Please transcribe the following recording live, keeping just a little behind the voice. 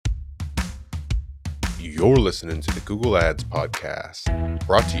You're listening to the Google Ads Podcast,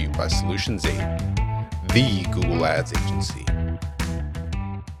 brought to you by Solutions 8, the Google Ads agency.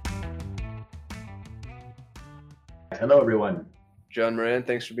 Hello, everyone. John Moran,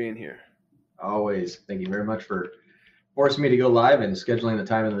 thanks for being here. Always. Thank you very much for forcing me to go live and scheduling the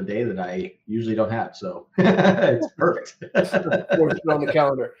time of the day that I usually don't have. So it's perfect. Forced it on the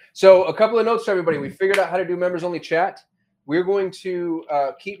calendar. So a couple of notes for everybody. We figured out how to do members only chat. We're going to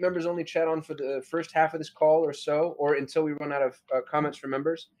keep members only chat on for the first half of this call or so, or until we run out of comments from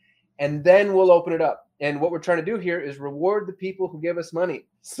members. And then we'll open it up. And what we're trying to do here is reward the people who give us money.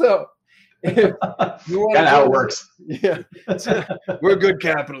 So if you want That's how it works. Yeah, we're good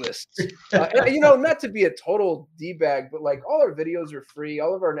capitalists. Not to be a total D-bag, but like all our videos are free.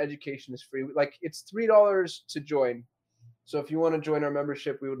 All of our education is free. Like it's $3 to join. So if you want to join our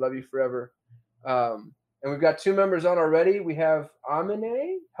membership, we would love you forever. And we've got 2 members on already. We have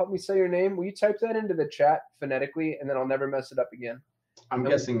Amine. Help me say your name. Will you type that into the chat phonetically, and then I'll never mess it up again? I'm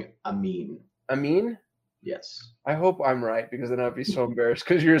guessing Amin. Amin? Yes. I hope I'm right, because then I'd be so embarrassed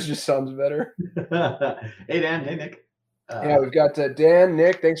because yours just sounds better. Hey, Dan. Hey, Nick. Yeah, we've got Dan,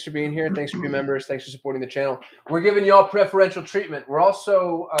 Nick. Thanks for being here. Thanks for being members. Thanks for supporting the channel. We're giving you all preferential treatment. We're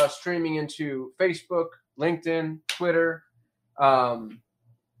also streaming into Facebook, LinkedIn, Twitter.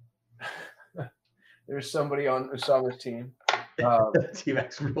 There's somebody on Usama's team. Team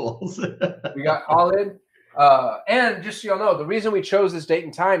X rules. We got Khalid. And just so y'all know, the reason we chose this date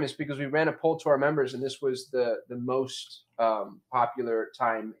and time is because we ran a poll to our members, and this was the most popular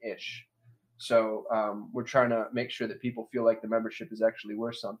time-ish. So we're trying to make sure that people feel like the membership is actually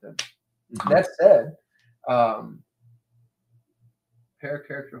worth something. Mm-hmm. That said, pair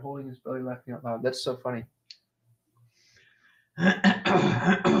character holding his belly laughing out loud. That's so funny.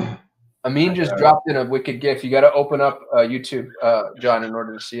 Amin just dropped in a wicked GIF. You got to open up YouTube, John, in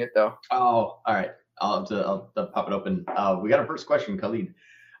order to see it, though. Oh, all right. I'll pop it open. We got our first question, Khalid.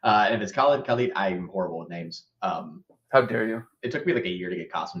 And if it's Khalid, I'm horrible with names. How dare you? It took me like a year to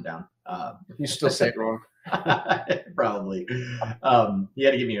get costume down. You still say it wrong. Probably. He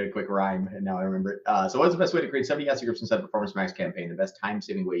had to give me a quick rhyme, and now I remember it. So what's the best way to create 70 asset groups inside a Performance Max campaign? The best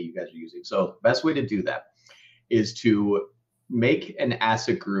time-saving way you guys are using. So the best way to do that is to make an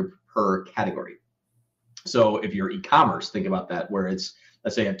asset group per category. So if you're e-commerce, think about that, where it's,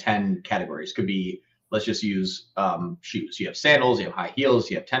 let's say you have 10 categories. Could be, let's just use shoes. You have sandals, you have high heels,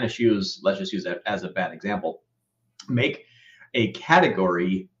 you have tennis shoes. Let's just use that as a bad example. Make a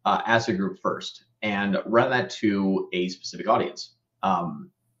category asset group first and run that to a specific audience.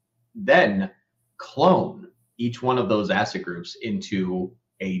 Then clone each one of those asset groups into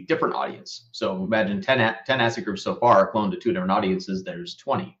a different audience. So imagine 10 asset groups so far, cloned to 2 different audiences. There's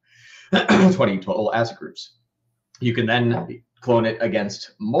 20 total asset groups. You can then clone it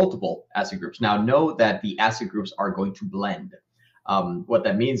against multiple asset groups. Now know that the asset groups are going to blend. What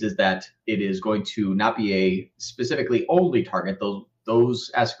that means is that it is going to not be a specifically only target.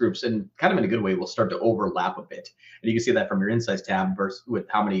 Those asset groups, and kind of in a good way, will start to overlap a bit. And you can see that from your insights tab versus with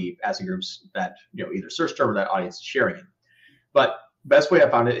how many asset groups that either search term or that audience is sharing it. But best way I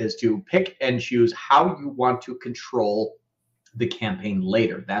found it is to pick and choose how you want to control the campaign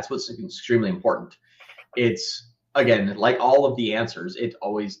later. That's what's extremely important. It's, again, like all of the answers, it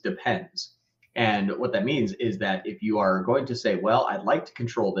always depends. And what that means is that if you are going to say, well, I'd like to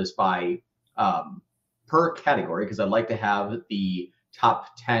control this by per category, because I'd like to have the top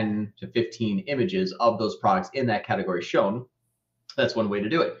 10 to 15 images of those products in that category shown, that's one way to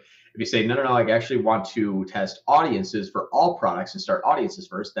do it. If you say, no, I actually want to test audiences for all products and start audiences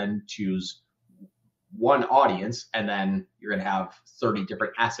first, then choose one audience, and then you're going to have 30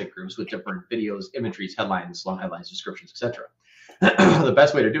 different asset groups with different videos, imageries, headlines, long headlines, descriptions, etc. The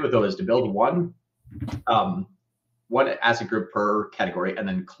best way to do it, though, is to build one asset group per category and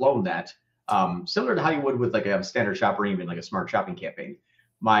then clone that, similar to how you would with like a standard shop or even like a smart shopping campaign.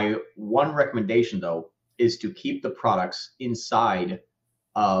 My one recommendation, though, is to keep the products inside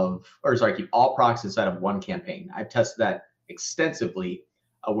of, keep all products inside of one campaign. I've tested that extensively,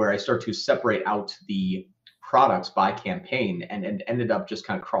 where I start to separate out the products by campaign and ended up just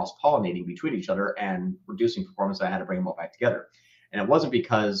kind of cross-pollinating between each other and reducing performance. I had to bring them all back together. And it wasn't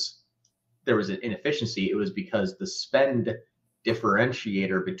because there was an inefficiency. It was because the spend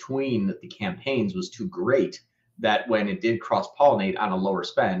differentiator between the campaigns was too great that when it did cross-pollinate on a lower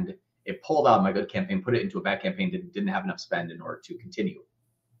spend, it pulled out my good campaign, put it into a bad campaign that didn't have enough spend in order to continue.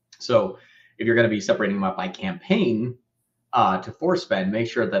 So if you're going to be separating them up by campaign, to force spend, make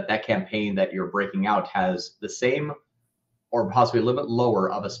sure that that campaign that you're breaking out has the same or possibly a little bit lower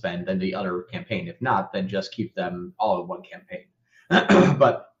of a spend than the other campaign. If not, then just keep them all in one campaign.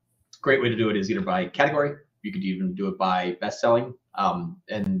 But great way to do it is either by category. You could even do it by best selling.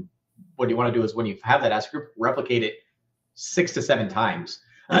 And what you want to do is when you have that asset group, replicate it 6 to 7 times.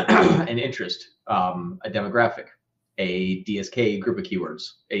 An interest, a demographic, a DSK group of keywords,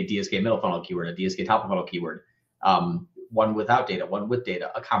 a DSK middle funnel keyword, a DSK top of funnel keyword, one without data, one with data,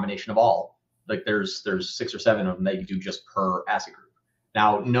 a combination of all. Like there's 6 or 7 of them that you do just per asset group.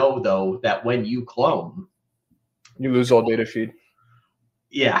 Now, know though that when you clone, you lose all data feed.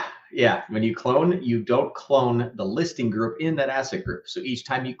 Yeah. When you clone, you don't clone the listing group in that asset group. So each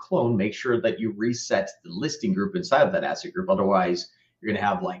time you clone, make sure that you reset the listing group inside of that asset group. Otherwise, you're going to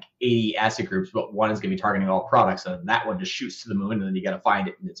have like 80 asset groups, but one is going to be targeting all products, and that one just shoots to the moon, and then you got to find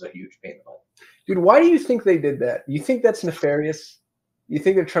it, and it's a huge pain in the butt. Dude, why do you think they did that? You think that's nefarious? You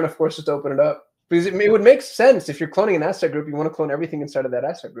think they're trying to force us to open it up? Because it would make sense if you're cloning an asset group, you want to clone everything inside of that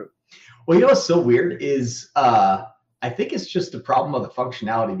asset group. Well, you know what's so weird is I think it's just a problem of the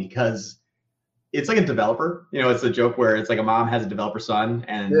functionality, because it's like a developer. You know, it's a joke where it's like a mom has a developer son,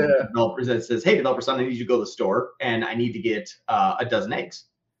 and the developer says, "Hey, developer son, I need you to go to the store, and I need to get a dozen eggs.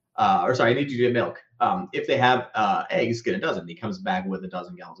 I need you to get milk. If they have eggs, get a dozen." He comes back with a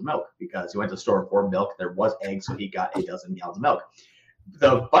dozen gallons of milk because he went to the store for milk. There was eggs, so he got a dozen gallons of milk.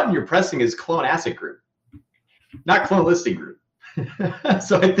 The button you're pressing is clone asset group, not clone listing group.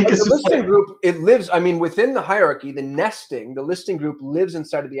 So I think it's the just listing group. It lives. I mean, within the hierarchy, the nesting, the listing group lives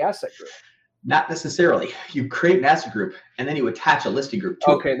inside of the asset group. Not necessarily. You create an asset group and then you attach a listing group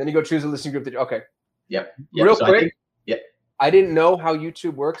to it. Okay, then you go choose a listing group. Yep. Real quick. I didn't know how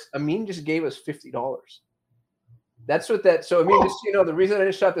YouTube works. Amin just gave us $50. That's what that. So Amin, just so you know, the reason I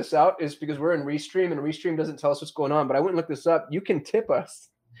didn't shout this out is because we're in Restream, and Restream doesn't tell us what's going on. But I went and looked this up. You can tip us.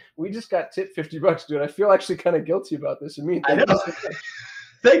 We just got tipped $50, dude. I feel actually kind of guilty about this. Amin, I know.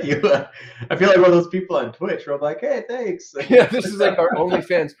 Thank you. I feel like one of those people on Twitch where I'm like, "Hey, thanks." Yeah, this is like our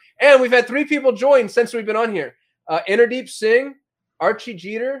OnlyFans. And we've had 3 people join since we've been on here. Innerdeep Singh, Archie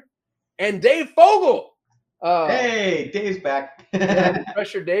Jeter, and Dave Fogel. Hey, Dave's back.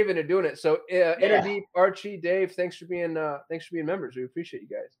 Pressure Dave into doing it. So Innerdeep, Archie, Dave, thanks for being members. We appreciate you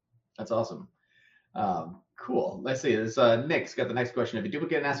guys. That's awesome. Cool. Let's see. This Nick's got the next question. If you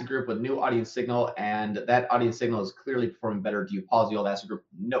duplicate an asset group with new audience signal and that audience signal is clearly performing better, do you pause the old asset group?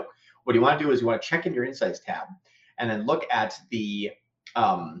 No. What you want to do is you want to check in your insights tab and then look at the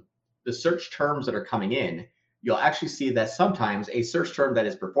search terms that are coming in. You'll actually see that sometimes a search term that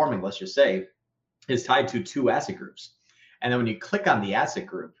is performing, let's just say, is tied to 2 asset groups. And then when you click on the asset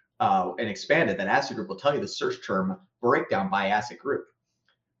group and expand it, that asset group will tell you the search term breakdown by asset group.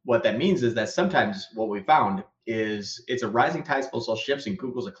 What that means is that sometimes what we found is it's a rising tide floats all ships, and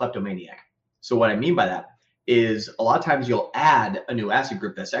Google's a kleptomaniac. So what I mean by that is a lot of times you'll add a new asset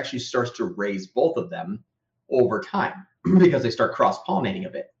group that actually starts to raise both of them over time because they start cross-pollinating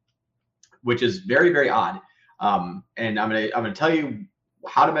a bit, which is very, very odd. And I'm gonna tell you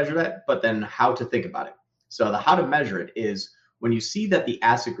how to measure that, but then how to think about it. So the how to measure it is when you see that the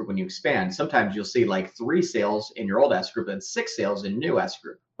asset group, when you expand, sometimes you'll see like 3 sales in your old asset group and 6 sales in new asset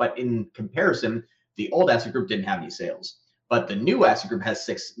group. But in comparison, the old asset group didn't have any sales, but the new asset group has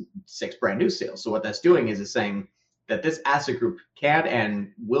six brand new sales. So what that's doing is it's saying that this asset group can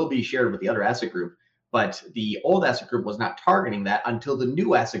and will be shared with the other asset group, but the old asset group was not targeting that until the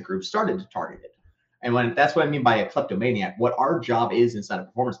new asset group started to target it. And that's what I mean by a kleptomaniac. What our job is inside of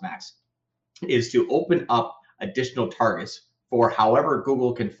Performance Max is to open up additional targets for however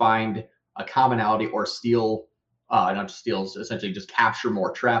Google can find a commonality or steal, not just steals, essentially just capture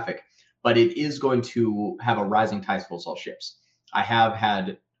more traffic. But it is going to have a rising tide floats all ships. I have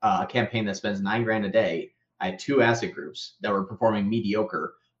had a campaign that spends $9,000 a day. I had 2 asset groups that were performing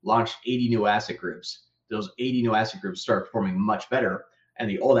mediocre, launched 80 new asset groups. Those 80 new asset groups started performing much better, and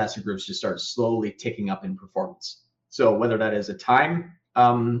the old asset groups just started slowly ticking up in performance. So whether that is a time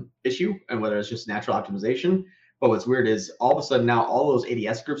issue and whether it's just natural optimization, but what's weird is all of a sudden now all those 80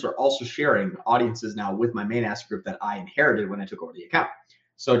 asset groups are also sharing audiences now with my main asset group that I inherited when I took over the account.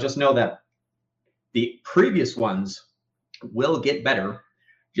 So just know that the previous ones will get better,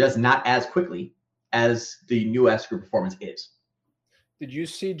 just not as quickly as the new asset group performance is. Did you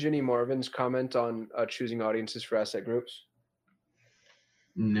see Ginny Marvin's comment on choosing audiences for asset groups?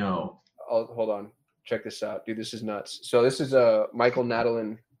 No. Hold on. Check this out. Dude, this is nuts. So this is Michael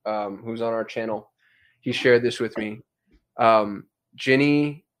Nadalin, who's on our channel. He shared this with me.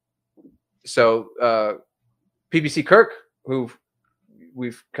 Ginny, so PPC Kirk, who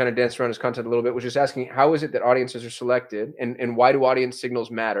we've kind of danced around his content a little bit, was just asking, how is it that audiences are selected and why do audience signals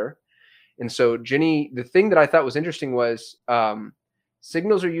matter? And so Ginny, the thing that I thought was interesting was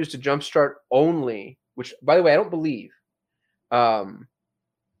signals are used to jumpstart only, which, by the way, I don't believe. But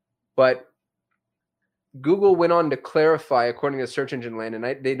But Google went on to clarify, according to Search Engine Land,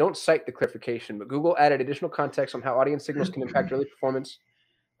 and they don't cite the clarification, but Google added additional context on how audience signals can impact early performance.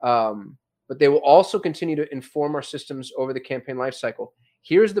 But they will also continue to inform our systems over the campaign lifecycle.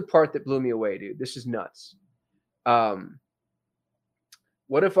 Here's the part that blew me away, dude. This is nuts.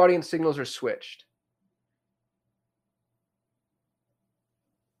 What if audience signals are switched?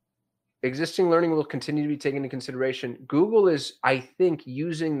 Existing learning will continue to be taken into consideration. Google is, I think,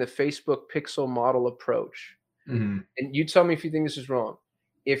 using the Facebook pixel model approach. Mm-hmm. And you tell me if you think this is wrong.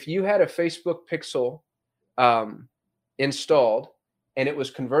 If you had a Facebook pixel installed and it was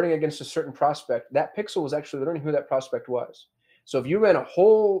converting against a certain prospect, that pixel was actually learning who that prospect was. So if you ran a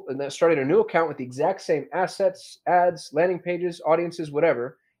whole and then started a new account with the exact same assets, ads, landing pages, audiences,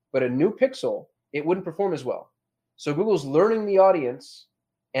 whatever, but a new pixel, it wouldn't perform as well. So Google's learning the audience,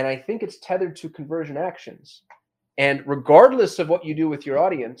 and I think it's tethered to conversion actions. And regardless of what you do with your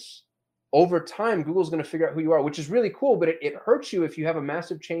audience, over time, Google's going to figure out who you are, which is really cool, but it hurts you if you have a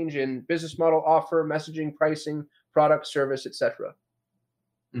massive change in business model, offer, messaging, pricing, product, service, etc.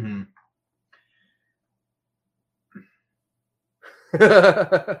 Mm-hmm.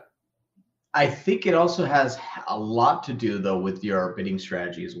 I think it also has a lot to do, though, with your bidding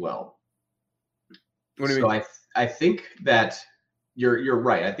strategy as well. What do you mean? I think that you're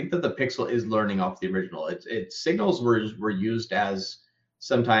right. I think that the pixel is learning off the original. It signals were used as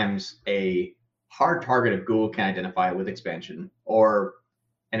sometimes a hard target if Google can identify with expansion, or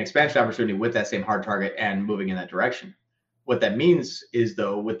an expansion opportunity with that same hard target and moving in that direction. What that means is,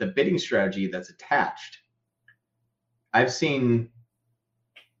 though, with the bidding strategy that's attached, I've seen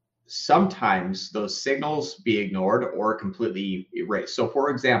sometimes those signals be ignored or completely erased. So, for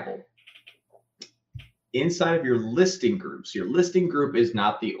example, inside of your listing groups, your listing group is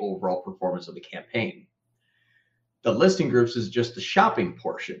not the overall performance of the campaign. The listing groups is just the shopping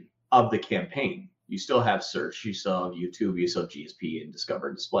portion of the campaign. You still have search, you still have YouTube, you still have GSP and Discover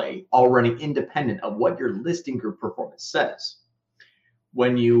and Display, all running independent of what your listing group performance says.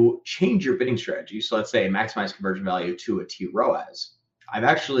 When you change your bidding strategy, so let's say maximize conversion value to a T ROAS, I've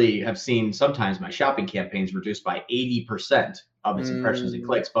actually have seen sometimes my shopping campaigns reduced by 80% of its impressions and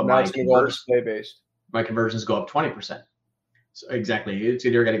clicks, but my conversions go up 20%. So exactly, it's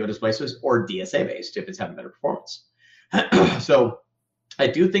either going to go display based or DSA based if it's having better performance. So I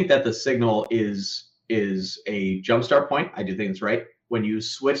do think that the signal is a jumpstart point. I do think it's right. When you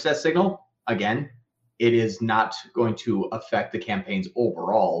switch that signal, again, it is not going to affect the campaigns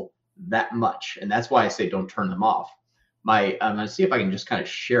overall that much. And that's why I say don't turn them off. I'm going to see if I can just kind of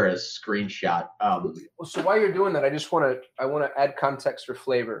share a screenshot. So while you're doing that, I want to add context or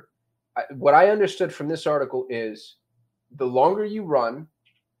flavor. What I understood from this article is the longer you run,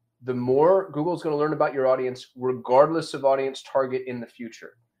 the more Google's going to learn about your audience, regardless of audience target in the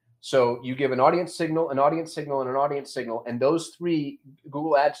future. So you give an audience signal, an audience signal, and an audience signal, and those three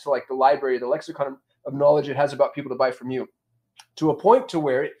Google adds to like the library, the lexicon of knowledge it has about people to buy from you, to a point to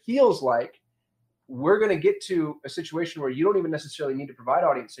where it feels like we're going to get to a situation where you don't even necessarily need to provide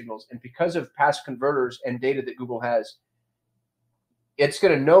audience signals. And because of past converters and data that Google has, it's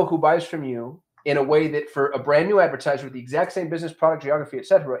going to know who buys from you in a way that for a brand new advertiser with the exact same business, product, geography, et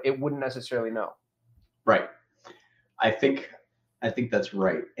cetera, it wouldn't necessarily know. Right. I think that's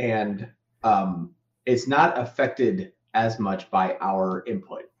right. And it's not affected as much by our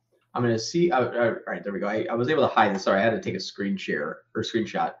input. I'm going to see. All right, there we go. I was able to hide this. Sorry, I had to take a screen share or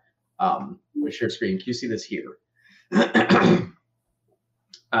screenshot with share screen. Can you see this here?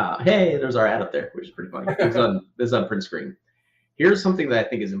 Hey, there's our ad up there, which is pretty funny. This is on print screen. Here's something that I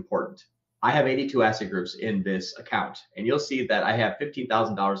think is important. I have 82 asset groups in this account, and you'll see that I have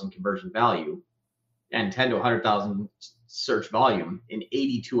 $15,000 in conversion value and 10 to 100,000 search volume in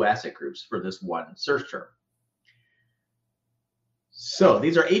 82 asset groups for this one search term. So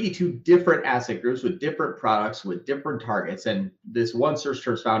these are 82 different asset groups with different products, with different targets, and this one search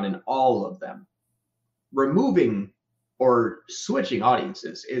term is found in all of them. Removing or switching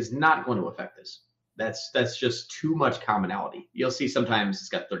audiences is not going to affect this. That's just too much commonality. You'll see sometimes it's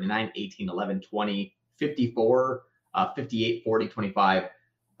got 39, 18, 11, 20, 54, 58, 40, 25.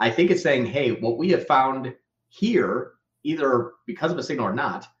 I think it's saying, hey, what we have found here, either because of a signal or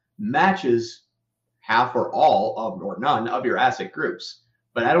not, matches half or all of or none of your asset groups.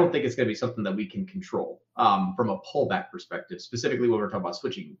 But I don't think it's going to be something that we can control from a pullback perspective, specifically when we're talking about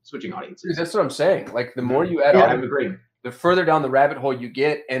switching audiences. That's what I'm saying. Like the more you add on, I'm agreeing. The further down the rabbit hole you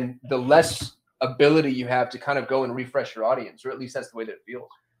get, and the less ability you have to kind of go and refresh your audience, or at least that's the way that it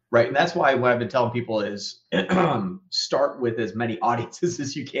feels. Right. And that's why what I've been telling people is start with as many audiences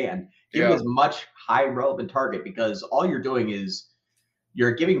as you can. Give as much high relevant target, because all you're doing is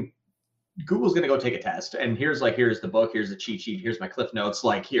you're giving Google's going to go take a test, and here's the book, here's the cheat sheet, here's my cliff notes,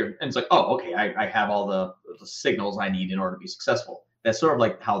 like here, and it's like, oh, okay, I have all the signals I need in order to be successful. That's sort of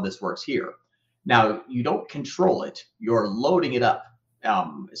like how this works here. Now, you don't control it; you're loading it up,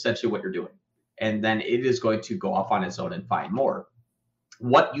 essentially what you're doing, and then it is going to go off on its own and find more.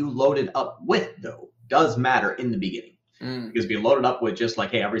 What you load it up with, though, does matter in the beginning. Because if you load it up with just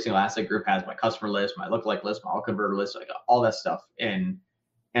like, hey, every single asset group has my customer list, my lookalike list, my all converter list, like all that stuff, and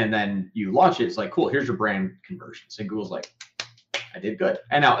then you launch it, it's like, cool, here's your brand conversions. And Google's like, I did good.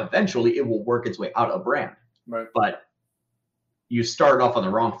 And now eventually it will work its way out of brand. Right. But you started off on the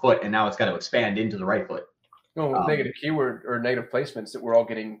wrong foot, and now it's got to expand into the right foot. No, negative keyword or negative placements that we're all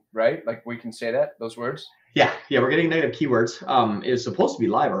getting, right? Like we can say that, those words. Yeah, we're getting negative keywords. It's supposed to be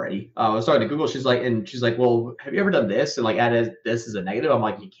live already. I was talking to Google. She's like, well, have you ever done this and like added this as a negative? I'm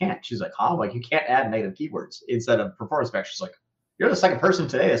like, you can't. She's like, huh? I'm like, you can't add negative keywords instead of performance max. She's like, you're the second person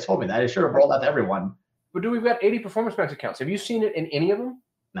today that's told me that. I should have rolled out to everyone. But we've got 80 performance max accounts. Have you seen it in any of them?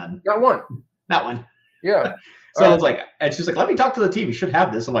 None. Not one. Not one. Yeah. So I was like, and she's like, let me talk to the team. You should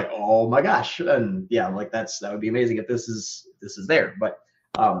have this. I'm like, oh my gosh. And yeah, I'm like, that would be amazing if this is there. But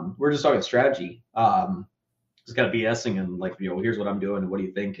we're just talking strategy. Just kind of BSing and like, here's what I'm doing. What do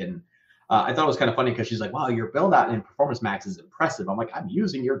you think? And I thought it was kind of funny because she's like, wow, your build out in Performance Max is impressive. I'm like, I'm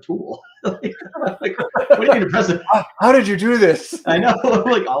using your tool. Like, what do you mean impressive? How did you do this? I know.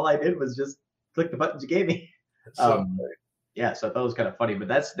 Like all I did was just click the buttons you gave me. Yeah, so I thought it was kind of funny, but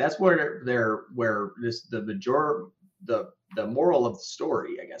that's where the moral of the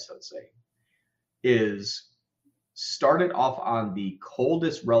story, I guess I would say, is start it off on the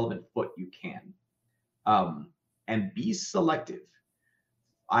coldest relevant foot you can, and be selective.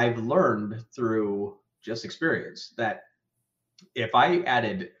 I've learned through just experience that if I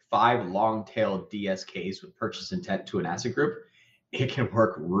added 5 long-tailed DSKs with purchase intent to an asset group, it can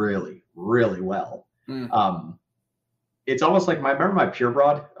work really, really well. It's almost like remember my pure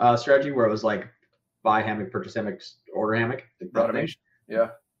broad strategy where it was like buy hammock, purchase hammock, order hammock. Broadimation. Yeah.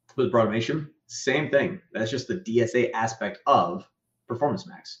 With broadimation, same thing. That's just the DSA aspect of Performance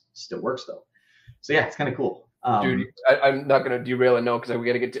Max. Still works though. So yeah, it's kind of cool. Dude, I'm not going to derail it, no, because we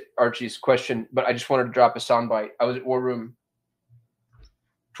got to get to Archie's question, but I just wanted to drop a soundbite. I was at War Room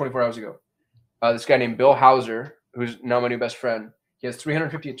 24 hours ago. This guy named Bill Hauser, who's now my new best friend, he has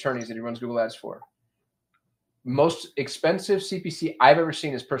 350 attorneys that he runs Google Ads for. Most expensive CPC I've ever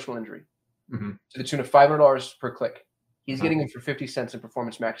seen is personal injury, to the tune of $500 per click. He's getting them for 50 cents in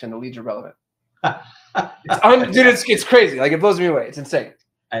Performance Max, and the leads are relevant. It's crazy. Like, it blows me away. It's insane.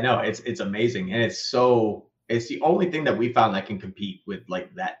 I know. It's amazing, and it's the only thing that we found that can compete with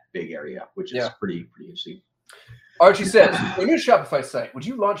like that big area, which is pretty interesting. Archie says, for a new Shopify site, would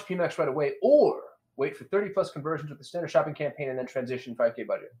you launch PMax right away or wait for 30 plus conversions with the standard shopping campaign and then transition 5K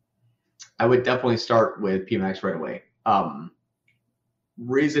budget? I would definitely start with PMax right away.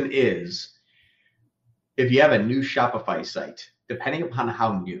 Reason is, if you have a new Shopify site, depending upon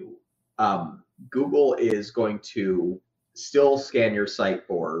how new, Google is going to still scan your site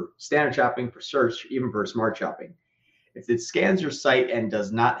for standard shopping, for search, even for smart shopping. If it scans your site and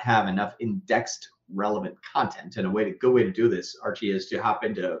does not have enough indexed relevant content, and a good way to do this, Archie, is to hop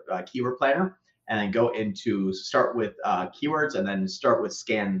into Keyword Planner and then go into start with keywords and then start with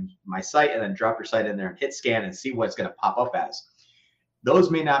scan my site and then drop your site in there and hit scan and see what it's going to pop up as.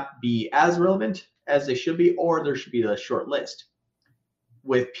 Those may not be as relevant as they should be, or there should be a short list.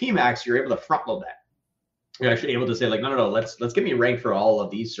 With PMax, you're able to front load that. You're actually able to say like, no, let's get me ranked for all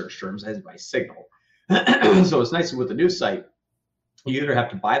of these search terms as my signal. So it's nice with the new site. You either have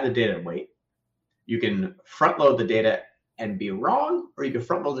to buy the data and wait. You can front load the data and be wrong, or you can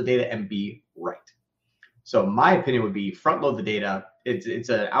front load the data and be right. So my opinion would be front load the data. It's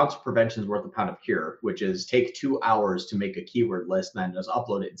an ounce of prevention is worth a pound of cure, which is take 2 hours to make a keyword list and then just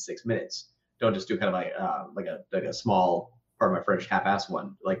upload it in 6 minutes. Don't just do kind of like a small, pardon my French, half-ass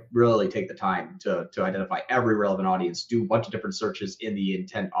one. Like really take the time to identify every relevant audience, do a bunch of different searches in the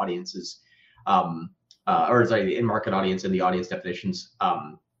intent audiences, the in-market audience and the audience definitions.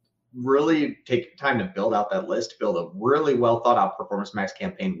 Really take time to build out that list, build a really well thought out Performance Max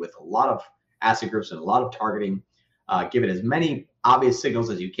campaign with a lot of asset groups and a lot of targeting. Give it as many obvious signals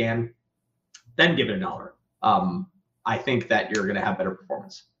as you can, then give it $1. I think that you're going to have better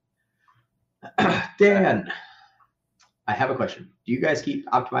performance. Dan, I have a question. Do you guys keep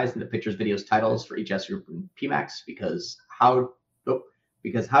optimizing the pictures, videos, titles for each asset group in PMax? Because how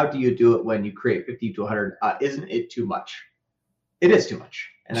do you do it when you create 50 to 100? Isn't it too much? It is too much.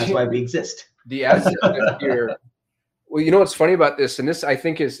 And that's why we exist. The asset here. Well, you know what's funny about this, and this I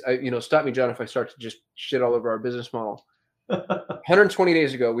think is, stop me, John, if I start to just shit all over our business model. 120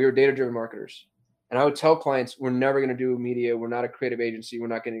 days ago, we were data-driven marketers. And I would tell clients, we're never going to do media. We're not a creative agency. We're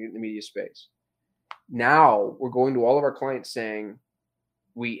not going to get in the media space. Now we're going to all of our clients saying,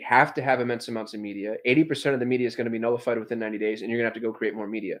 we have to have immense amounts of media. 80% of the media is going to be nullified within 90 days, and you're going to have to go create more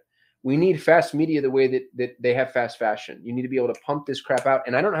media. We need fast media the way that they have fast fashion. You need to be able to pump this crap out.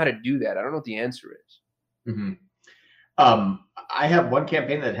 And I don't know how to do that. I don't know what the answer is. Mm-hmm. I have one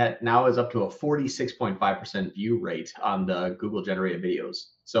campaign that now is up to a 46.5% view rate on the Google generated videos.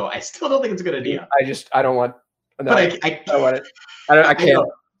 So I still don't think it's a good idea. I don't want. No, but I don't want it. I can't.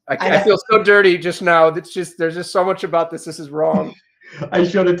 I feel so dirty just now. It's just there's just so much about this. This is wrong. I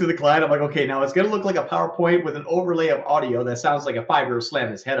showed it to the client. I'm like, okay, now it's going to look like a PowerPoint with an overlay of audio that sounds like a 5-year-old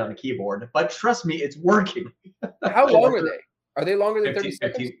slamming his head on a keyboard. But trust me, it's working. How long are they? Are they longer than 30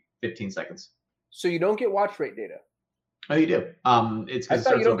 seconds? 15 seconds. So you don't get watch rate data. Oh, you do. I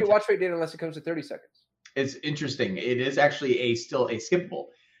thought you don't get watch rate data unless it comes to 30 seconds. It's interesting. It is actually still a skippable.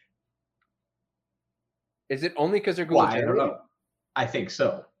 Is it only because they're Google generated? I don't know. I think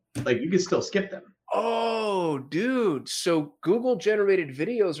so. Like you can still skip them. Oh, dude. So Google generated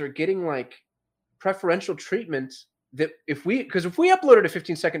videos are getting like preferential treatment that if we uploaded a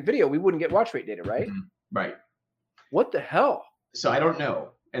 15-second video, we wouldn't get watch rate data, right? Mm-hmm. Right. What the hell? So I don't know.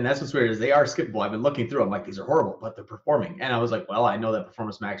 And that's what's weird is they are skippable. I've been looking through them like these are horrible, but they're performing. And I was like, well, I know that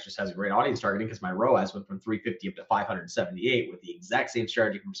Performance Max just has a great audience targeting because my ROAS went from 350 up to 578 with the exact same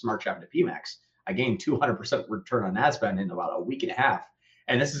strategy from Smart Shopping to PMax. I gained 200% return on ad spend in about a week and a half.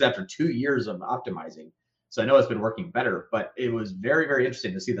 And this is after 2 years of optimizing. So I know it's been working better, but it was very, very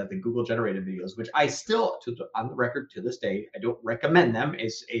interesting to see that the Google generated videos, which I still, on the record to this day, I don't recommend them,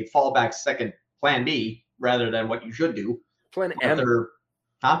 is a fallback second plan B rather than what you should do. Plan M.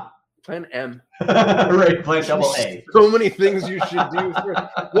 Plan M. Right, plan double A. So many things you should do.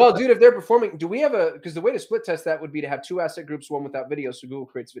 Well, dude, if they're performing, do we have because the way to split test that would be to have 2 asset groups, one without videos, so Google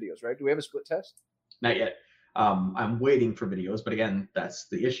creates videos, right? Do we have a split test? Not yet. I'm waiting for videos, but again, that's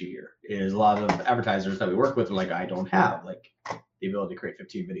the issue here is a lot of advertisers that we work with are like, I don't have like the ability to create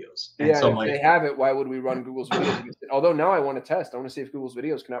 15 videos. And yeah, so if they have it, why would we run Google's videos against it? Although now I want to test. I want to see if Google's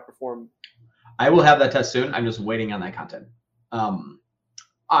videos can outperform. I will have that test soon. I'm just waiting on that content.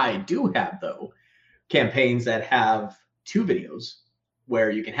 I do have, though, campaigns that have 2 videos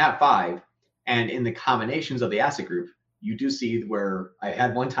where you can have 5. And in the combinations of the asset group, you do see where I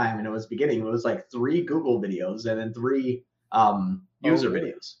had one time and it was like 3 Google videos and then 3 user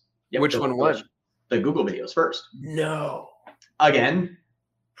videos. Yep, which one was? The Google videos first. No. Again,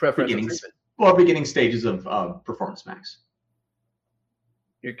 beginning stages of Performance Max.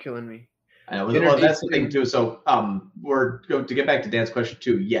 You're killing me. I know. Well, that's the thing too. So we're going to get back to Dan's question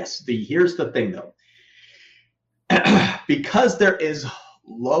too. Yes. Here's the thing though. Because there is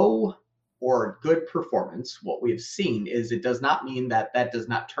low or good performance, what we've seen is it does not mean that does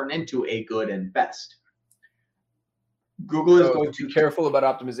not turn into a good and best. Google is going to be careful about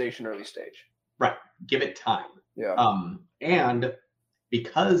optimization early stage. Right. Give it time. Yeah. And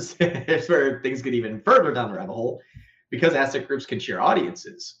because it's where things get even further down the rabbit hole, because asset groups can share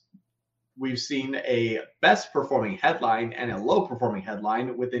audiences, we've seen a best performing headline and a low performing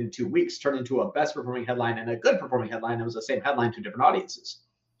headline within 2 weeks turn into a best performing headline and a good performing headline. It was the same headline to different audiences.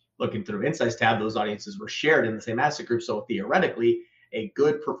 Looking through Insights tab, those audiences were shared in the same asset group. So theoretically, a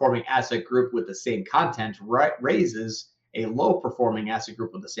good performing asset group with the same content raises a low performing asset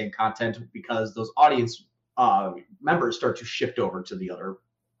group with the same content because those audience members start to shift over to the other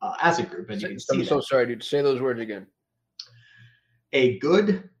asset group. And you can see I'm so sorry, dude. Say those words again. A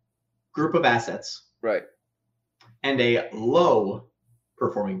good group of assets, right, and a low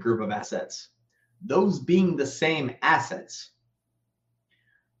performing group of assets, those being the same assets,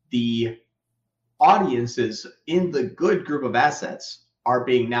 the audiences in the good group of assets are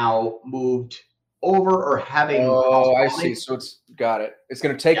being now moved over or having. Oh, I see. So it's got it. It's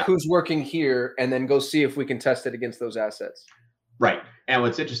going to take who's working here and then go see if we can test it against those assets. Right. And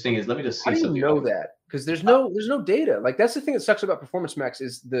what's interesting is, let me just see. How do you know that? Because there's no data. Like that's the thing that sucks about Performance Max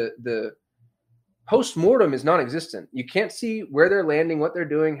is the post-mortem is non-existent. You can't see where they're landing, what they're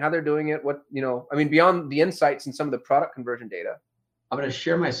doing, how they're doing it, beyond the insights and some of the product conversion data. I'm going to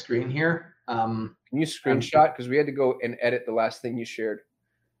share my screen here. Can you screenshot? Because we had to go and edit the last thing you shared.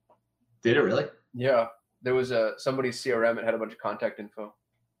 Did it really? Yeah. There was somebody's CRM that had a bunch of contact info.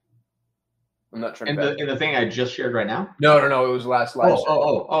 I'm not trying to. And the thing I just shared right now? No. It was last live.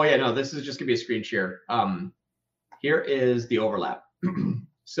 Oh, yeah. No, this is just going to be a screen share. Here is the overlap.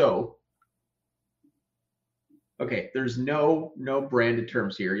 So, okay, there's no branded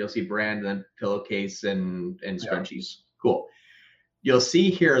terms here. You'll see brand and then pillowcase and scrunchies. Yeah. Cool. You'll see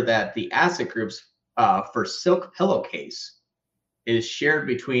here that the asset groups for Silk Pillowcase is shared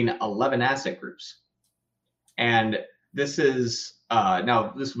between 11 asset groups. And this is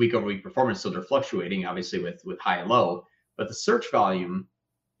now this week over week performance, so they're fluctuating obviously with high and low, but the search volume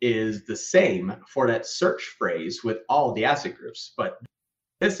is the same for that search phrase with all the asset groups. But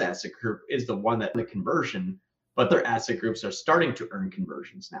this asset group is the one that the conversion, but their asset groups are starting to earn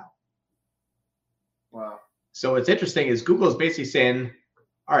conversions now. Wow. So what's interesting is Google is basically saying,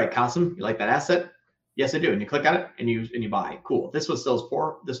 all right, Qasim, you like that asset? Yes, I do. And you click on it and you buy. Cool. This one still is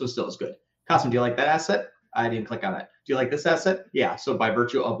poor. This one still is good. Qasim, do you like that asset? I didn't click on it. Do you like this asset? Yeah. So by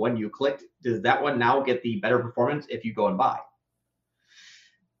virtue of when you clicked, does that one now get the better performance if you go and buy?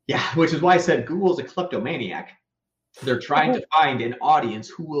 Yeah, which is why I said Google is a kleptomaniac. They're trying to find an audience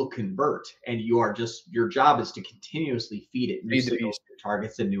who will convert, and your job is to continuously feed it new signals, new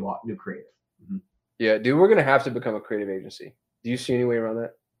targets, and new creative. Mm-hmm. Yeah, dude, we're gonna have to become a creative agency. Do you see any way around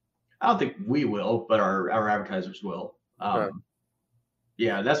that? I don't think we will, but our advertisers will.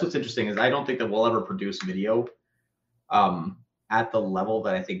 Yeah, that's what's interesting is I don't think that we'll ever produce video at the level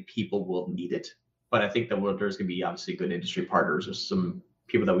that I think people will need it. But I think that there's going to be obviously good industry partners or some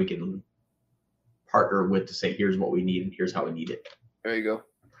people that we can partner with to say, here's what we need and here's how we need it. There you go.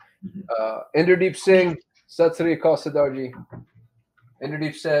 Inderdeep Singh, Sat Sri Akal Sadarji.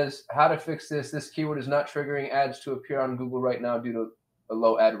 Inderdeep says, how to fix this? This keyword is not triggering ads to appear on Google right now due to a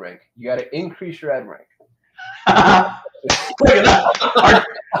low ad rank. You got to increase your ad rank. Look at that.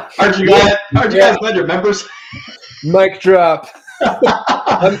 Aren't you guys glad you're members? Mic drop.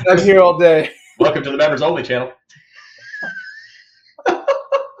 I'm here all day. Welcome to the members only channel.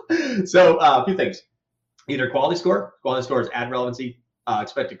 So a few things. Either quality score is ad relevancy,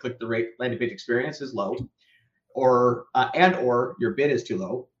 expected click-through rate, landing page experience is low, or your bid is too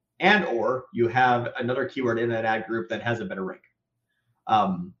low, and or you have another keyword in that ad group that has a better rank.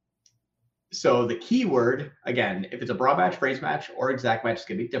 So the keyword, again, if it's a broad match, phrase match, or exact match, it's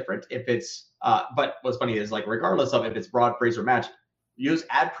going to be different. If it's, but what's funny is like, regardless of if it's broad, phrase, or match, use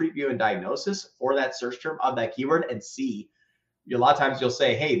ad preview and diagnosis for that search term of that keyword and see. A lot of times you'll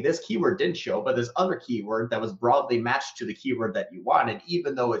say, hey, this keyword didn't show, but this other keyword that was broadly matched to the keyword that you wanted,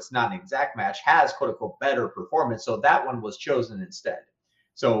 even though it's not an exact match, has quote unquote better performance. So that one was chosen instead.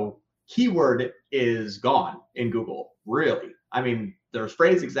 So keyword is gone in Google, really. I mean, there's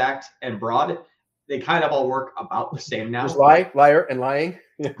phrase, exact, and broad. They kind of all work about the same now. There's lie, liar, and lying.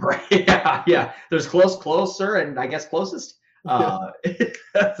 Right. Yeah. There's closer, and I guess closest. But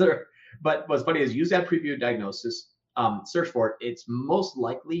what's funny is use ad preview diagnosis. Search for it. It's most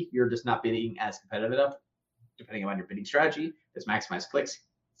likely you're just not bidding as competitive enough, depending on your bidding strategy. It's maximize clicks.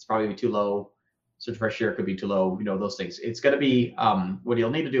 It's probably too low. Search for share could be too low. You know, those things. It's going to be what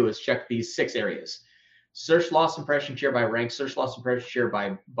you'll need to do is check these 6 areas. Search loss impression share by rank, search loss impression share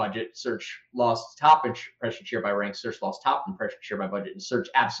by budget, search loss top impression share by rank, search loss top impression share by budget, and search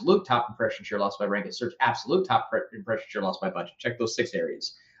absolute top impression share loss by rank, and search absolute top impression share loss by budget. Check those 6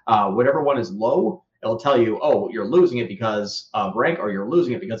 areas. Whatever one is low, it'll tell you, oh, you're losing it because of rank, or you're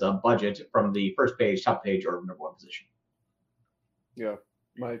losing it because of budget from the first page, top page, or number 1 position. Yeah,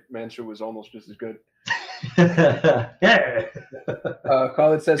 my answer was almost just as good. Yeah.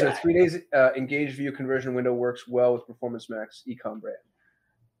 Khalid says our 3 days engaged view conversion window works well with Performance Max ecom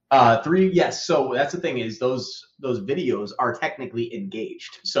brand. 3, yes. So that's the thing is those videos are technically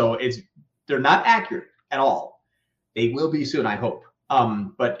engaged. So they're not accurate at all. They will be soon, I hope.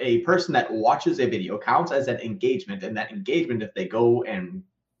 But a person that watches a video counts as an engagement, and that engagement, if they go and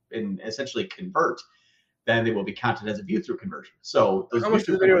essentially convert, then they will be counted as a view through conversion. So how much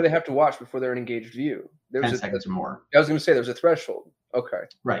of the video do they have to watch before they're an engaged view? 10 seconds or more. I was going to say there's a threshold. Okay.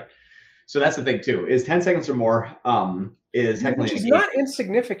 Right. So that's the thing too, is 10 seconds or more is technically which is not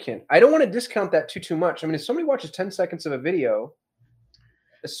insignificant. I don't want to discount that too much. I mean, if somebody watches 10 seconds of a video,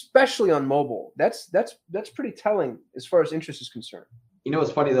 especially on mobile, that's pretty telling as far as interest is concerned. You know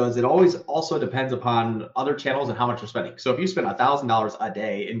what's funny though is it always also depends upon other channels and how much you're spending. So if you spend $1,000 a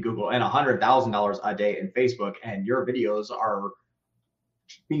day in Google and $100,000 a day in Facebook, and your videos are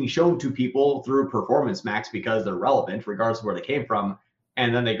being shown to people through Performance Max because they're relevant, regardless of where they came from,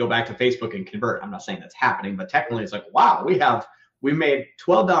 and then they go back to Facebook and convert. I'm not saying that's happening, but technically it's like, wow, we made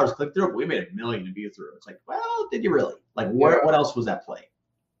 $12 click through, but we made $1 million to view through. It's like, well, did you really? Like, what else was that play?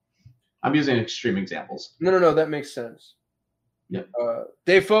 I'm using extreme examples. No, that makes sense. Yep.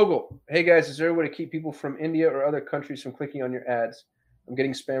 Dave Fogel. Hey guys, is there a way to keep people from India or other countries from clicking on your ads? I'm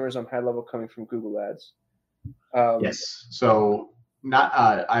getting spammers on high level coming from Google ads. Yes. So not,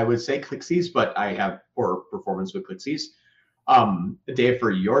 I would say ClickSees, but I have poor performance with ClickSees. Dave,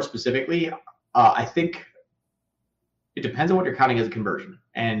 for yours specifically, I think It depends on what you're counting as a conversion.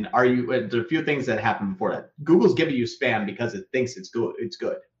 And there are a few things that happen before that. Google's giving you spam because it thinks it's good. It's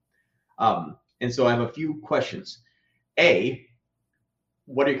good. And so I have a few questions. A,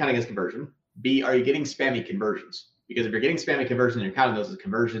 what are you counting as conversion? B, are you getting spammy conversions? Because if you're getting spammy conversions and you're counting those as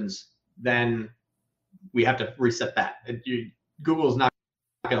conversions, then we have to reset that. Google's not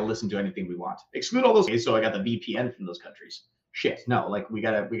going to listen to anything we want. Exclude all those. Okay, so I got the VPN from those countries. Shit, no, like we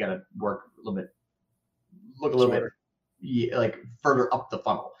gotta work a little bit, look a little bit, like further up the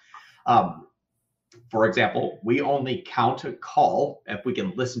funnel. For example, we only count a call if we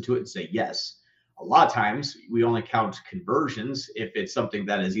can listen to it and say yes. A lot of times we only count conversions if it's something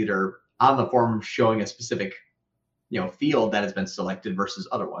that is either on the form showing a specific, field that has been selected versus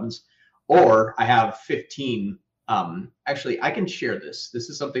other ones, or I have 15. Actually, I can share this. This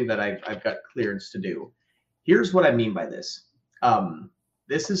is something that I've got clearance to do. Here's what I mean by this.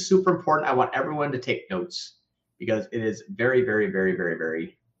 This is super important. I want everyone to take notes because it is very, very, very, very,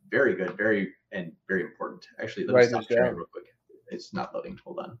 very, very good, very important. Actually, let me stop sharing real quick. It's not loading.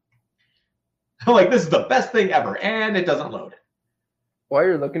 Hold on. I'm like, this is the best thing ever, and it doesn't load. While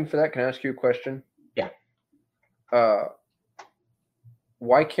you're looking for that, can I ask you a question? Yeah.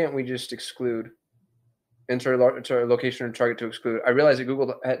 Why can't we just exclude enter location or target to exclude? I realize that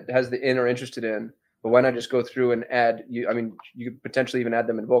Google has the in or interested in, but why not just go through and add? You could potentially even add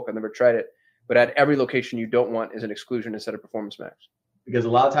them in bulk. I've never tried it, but add every location you don't want as an exclusion instead of Performance Max. Because a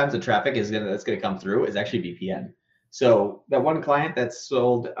lot of times the traffic that's going to come through is actually VPN. So that one client that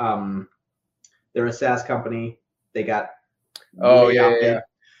sold, they're a SaaS company. They got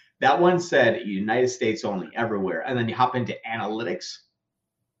That one said United States only, everywhere, and then you hop into analytics.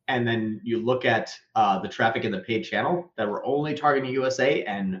 And then you look at the traffic in the paid channel that we're only targeting USA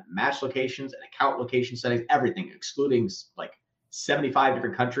and match locations and account location settings, everything, excluding like 75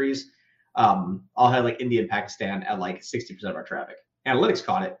 different countries. I'll have like India and Pakistan at like 60% of our traffic. Analytics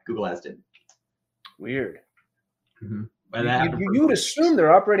caught it. Google Ads did. Weird. Mm-hmm. You would assume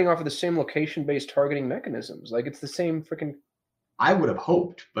they're operating off of the same location-based targeting mechanisms. Like it's the same freaking. I would have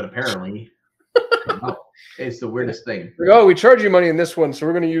hoped, but apparently. No, it's the weirdest thing. Oh, we charge you money in this one, so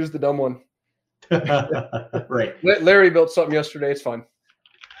we're going to use the dumb one. Right. Larry built something yesterday. It's fine.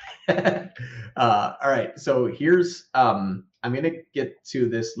 All right. So here's I'm going to get to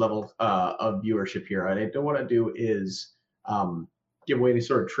this level of viewership here. What I don't want to do is give away any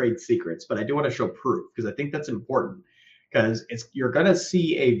sort of trade secrets, but I do want to show proof because I think that's important because you're going to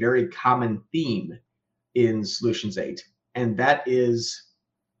see a very common theme in Solutions 8, and that is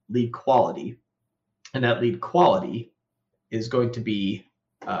lead quality. And that lead quality is going to be,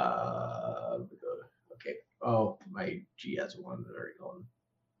 okay. Oh, my G has one. There we go.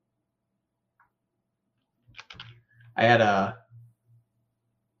 I had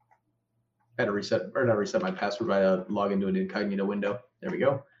to reset, or not reset my password, by log into an incognito window. There we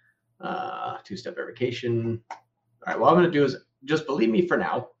go. Two-step verification. All right. What I'm going to do is just believe me for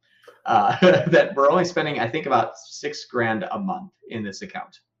now that we're only spending, I think, about $6,000 a month in this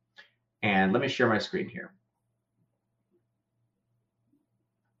account. And let me share my screen here.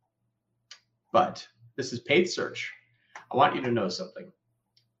 But this is paid search. I want you to know something.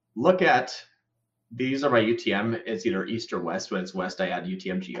 Look at, these are my UTM. It's either east or west. When it's west, I add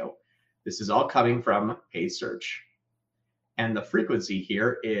UTM geo. This is all coming from paid search. And the frequency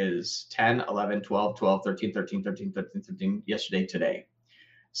here is 10, 11, 12, 12, 13, 13, 13, 13, 13, yesterday, today.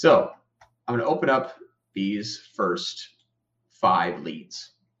 So I'm going to open up these first 5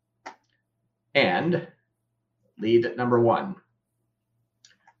 leads. And lead number 1,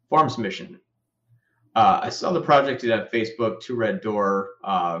 form submission. I saw the project on Facebook, 2 Red Door.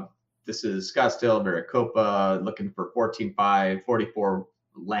 This is Scottsdale, Maricopa, looking for 14.5, 44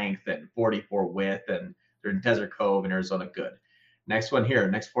 length and 44 width, and they're in Desert Cove in Arizona. Good. Next one here,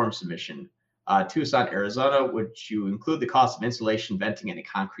 next form submission. Tucson, Arizona, would you include the cost of insulation, venting, and a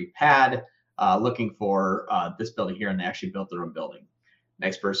concrete pad? Looking for this building here, and they actually built their own building.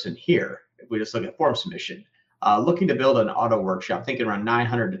 Next person here. If we just look at form submission, looking to build an auto workshop, thinking around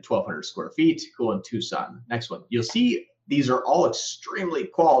 900 to 1,200 square feet, cool, in Tucson. Next one, you'll see these are all extremely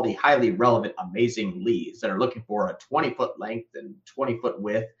quality, highly relevant, amazing leads that are looking for a 20-foot length and 20-foot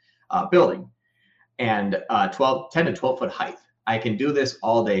width building and 10 to 12-foot height. I can do this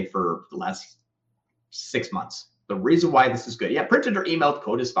all day for the last 6 months. The reason why this is good, yeah, printed or emailed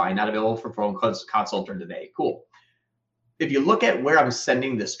code is fine, not available for phone consult during the day. Cool. If you look at where I'm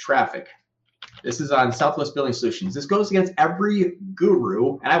sending this traffic, this is on Southwest Building Solutions. This goes against every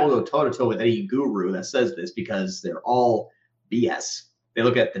guru, and I will go toe-to-toe with any guru that says this because they're all BS. They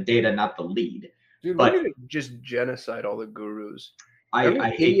look at the data, not the lead. Dude, we need to just genocide all the gurus. I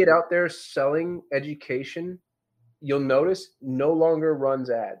hate idiot out there selling education you'll notice no longer runs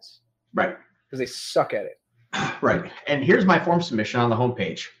ads. Right. Because they suck at it. Right. And here's my form submission on the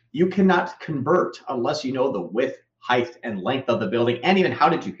homepage. You cannot convert unless you know the width, height, and length of the building, and even how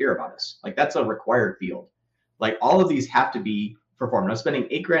did you hear about us? Like that's a required field. Like all of these have to be performed. I'm spending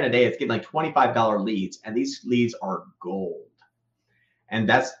 $8,000 a day. It's getting like $25 leads, and these leads are gold. And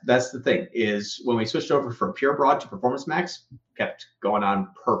that's the thing is when we switched over from Pure Broad to Performance Max, kept going on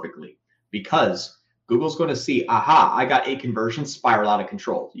perfectly because Google's going to see, aha, I got a conversion spiral out of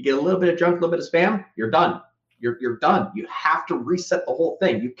control. You get a little bit of junk, a little bit of spam, you're done. You're done. You have to reset the whole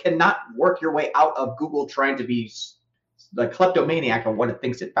thing. You cannot work your way out of Google trying to be the kleptomaniac on what it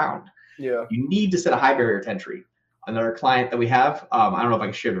thinks it found. Yeah. You need to set a high barrier to entry. Another client that we have, I don't know if I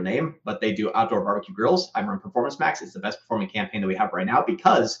can share their name, but they do outdoor barbecue grills. I run Performance Max. It's the best performing campaign that we have right now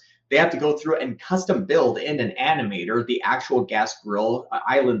because they have to go through and custom build in an animator the actual gas grill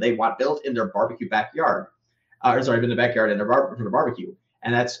island they want built in their barbecue backyard. In the backyard in their barbecue.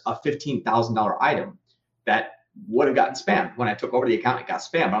 And that's a $15,000 item that would have gotten spam. When I took over the account, it got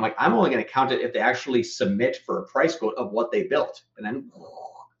spam. But I'm like, I'm only going to count it if they actually submit for a price quote of what they built. And then,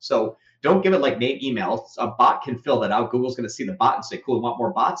 so don't give it like name, email. A bot can fill that out. Google's going to see the bot and say, cool, you want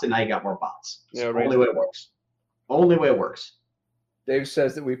more bots? And now you got more bots. It's the only way it works. Only way it works. Dave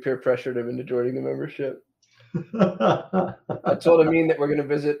says that we peer pressured him into joining the membership. I told Amin that we're going to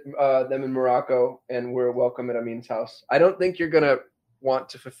visit them in Morocco and we're welcome at Amin's house. I don't think you're going to want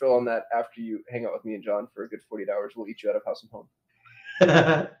to fulfill on that after you hang out with me and John for a good 48 hours. We'll eat you out of house and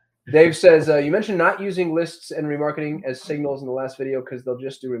home. Dave says, you mentioned not using lists and remarketing as signals in the last video because they'll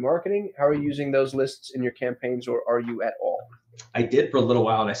just do remarketing. How are you using those lists in your campaigns, or are you at all? I did for a little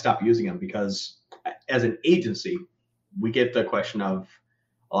while and I stopped using them because as an agency, we get the question of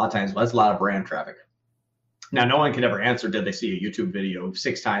a lot of times, well, that's a lot of brand traffic. Now, no one can ever answer, did they see a YouTube video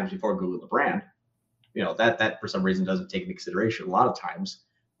 6 times before Google the brand? You know, that for some reason doesn't take into consideration a lot of times,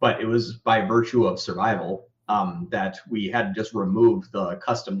 but it was by virtue of survival that we had just removed the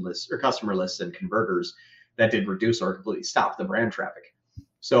custom lists or customer lists and converters that did reduce or completely stop the brand traffic.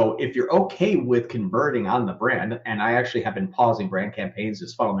 So if you're okay with converting on the brand, and I actually have been pausing brand campaigns,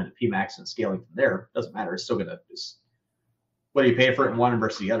 just funnel them into PMAX and scaling from there, doesn't matter. It's still going to, what do you pay for it in one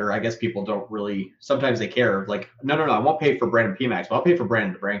versus the other? I guess people don't really, sometimes they care. Like, no, I won't pay for brand and PMAX, but I'll pay for brand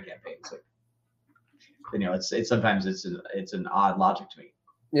and the brand campaigns. Like, you know, it's sometimes it's an odd logic to me.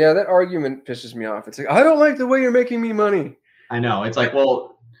 Yeah, that argument pisses me off. It's like, I don't like the way you're making me money. I know. It's like,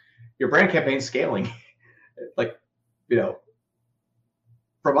 well, your brand campaign's scaling, like, you know,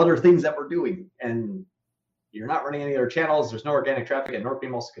 from other things that we're doing, and you're not running any other channels. There's no organic traffic, and North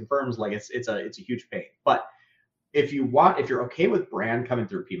Beam also confirms like it's a huge pain. But if you're okay with brand coming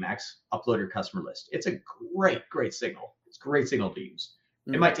through PMAX, upload your customer list. It's a great signal. It's a great signal to use.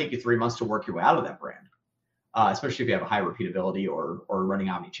 It might take you 3 months to work your way out of that brand. Especially if you have a high repeatability or running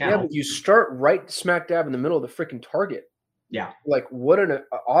omni-channel. Yeah, but you start right smack dab in the middle of the freaking target. Yeah. Like, what an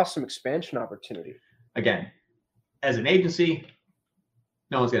awesome expansion opportunity. Again, as an agency,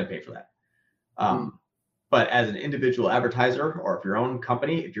 no one's going to pay for that. But as an individual advertiser, or if your own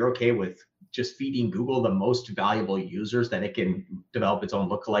company, if you're okay with just feeding Google the most valuable users that it can develop its own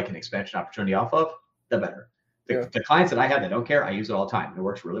lookalike and expansion opportunity off of, the better. The clients that I have that don't care, I use it all the time. It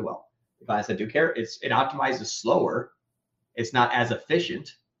works really well. The clients that do care, it optimizes slower. It's not as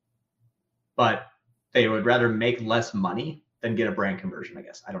efficient, but they would rather make less money than get a brand conversion, I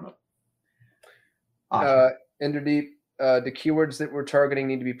guess. I don't know. Enderdeep, the keywords that we're targeting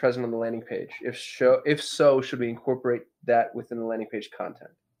need to be present on the landing page. If so, should we incorporate that within the landing page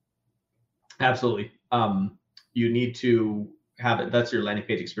content? Absolutely. You need to have it. That's your landing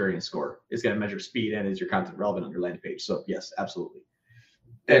page experience score. It's going to measure speed and is your content relevant on your landing page. So yes, absolutely.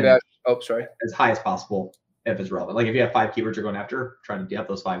 Sorry. As high as possible if it's relevant. Like if you have 5 keywords you're going after, try to have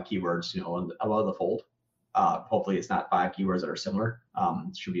those 5 keywords, you know, above the fold. Hopefully it's not 5 keywords that are similar.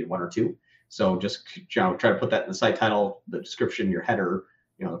 It should be 1 or 2. So just, you know, try to put that in the site title, the description, your header,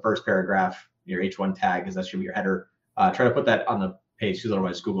 you know, the first paragraph, your H1 tag, because that should be your header. Try to put that on the page, because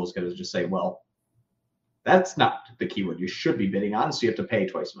otherwise Google's going to just say, well, that's not the keyword you should be bidding on, so you have to pay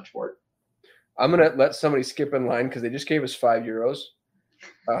twice as much for it. I'm going to let somebody skip in line because they just gave us €5.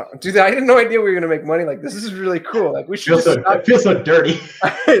 Dude, I had no idea we were going to make money like this. This is really cool. Like we should it feels so dirty.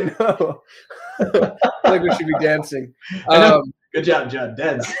 I know. Like we should be dancing. Good job, John.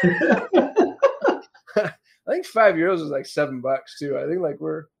 Dance. I think €5 is like $7 too. I think like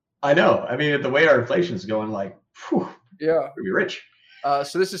I know. I mean, the way our inflation is going, like, whew, yeah, we'll be rich.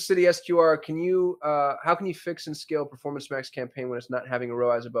 So this is City SQR. Can you how can you fix and scale Performance Max campaign when it's not having a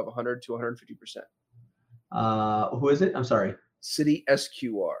ROAS above 100 to 150%? Who is it? I'm sorry. City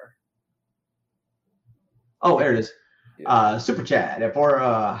SQR. Oh, there it is. Super chat for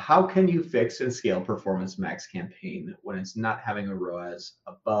how can you fix and scale Performance Max campaign when it's not having a ROAS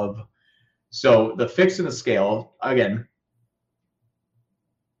above? So the fix and the scale, again,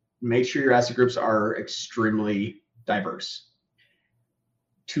 make sure your asset groups are extremely diverse.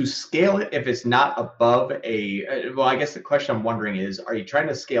 To scale it, if it's not above well, I guess the question I'm wondering is, are you trying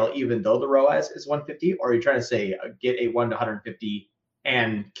to scale even though the ROAS is 150, or are you trying to say get a 1 to 150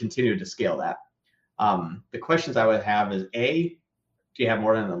 and continue to scale that? The questions I would have is A, do you have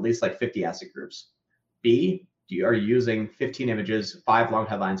more than at least like 50 asset groups? B, are you using 15 images, 5 long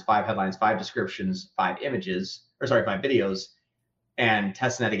headlines, 5 descriptions, 5 images, or sorry, 5 videos, and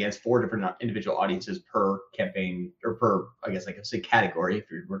testing that against 4 different individual audiences per campaign, or per, I guess I could say, category if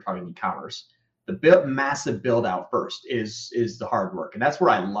we're talking e-commerce. The massive build out first is the hard work. And that's where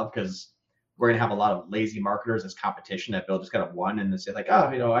I love, because we're going to have a lot of lazy marketers as competition that build just kind of one and then say like,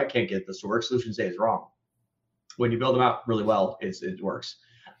 oh, I can't get this to work. Solution A is wrong. When you build them out really well, it works.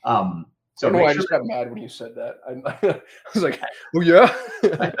 So I just got mad when you said that. I was like, oh yeah.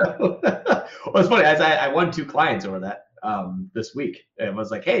 Well, it's funny. As I won 2 clients over that this week. It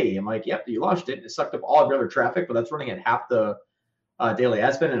was like, hey, I'm like, yep, you launched it. It sucked up all of your other traffic, but that's running at half the daily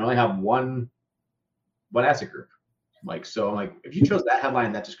ad spend and only have one asset group. So I'm like, if you chose that headline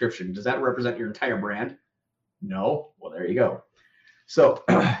and that description, does that represent your entire brand? No. Well, there you go. So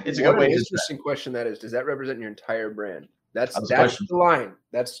it's a good way. Interesting question that is. Does that represent your entire brand? That's the line.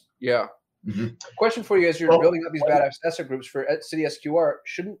 That's Question for you: as you're building up these badass asset groups for City SQR,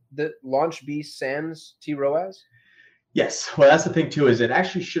 shouldn't the launch be sans TROAS? Yes. Well, that's the thing too. Is it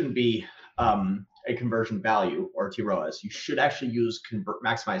actually shouldn't be a conversion value or TROAS. You should actually use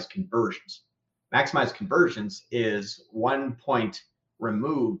maximize conversions. Maximize conversions is 1 point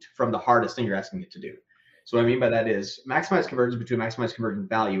removed from the hardest thing you're asking it to do. So what I mean by that is maximize conversions between maximize conversion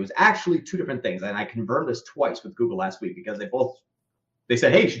value is actually 2 different things. And I confirmed this twice with Google last week, because they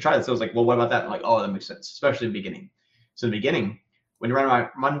said, hey, you should try this. So I was like, well, what about that? I'm like, oh, that makes sense, especially in the beginning. So in the beginning, when you run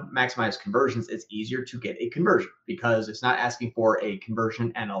maximize conversions, it's easier to get a conversion because it's not asking for a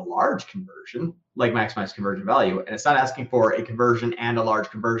conversion and a large conversion like maximize conversion value. And it's not asking for a conversion and a large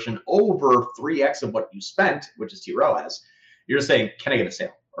conversion over 3x of what you spent, which is TROAS. You're just saying, can I get a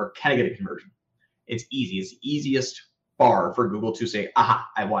sale or can I get a conversion? It's easy. It's the easiest bar for Google to say, aha,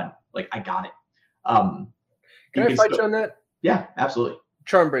 I won. Like, I got it. Can I fight you on that? Yeah, absolutely.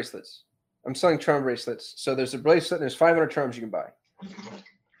 Charm bracelets. I'm selling charm bracelets. So there's a bracelet and there's 500 charms you can buy.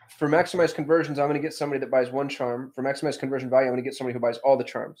 For maximized conversions, I'm going to get somebody that buys 1 charm. For maximized conversion value, I'm going to get somebody who buys all the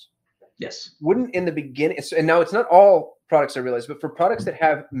charms. Yes. Wouldn't in the beginning, and now it's not all products, I realize, but for products that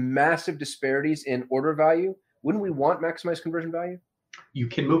have massive disparities in order value, wouldn't we want maximized conversion value? You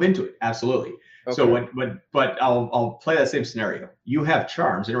can move into it. Absolutely. Okay. So but I'll play that same scenario. You have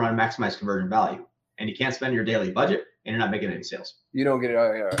charms that are on maximized conversion value, and you can't spend your daily budget, and you're not making any sales. You don't get it.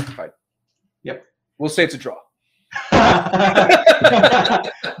 All right, fine. Yep. We'll say it's a draw. Give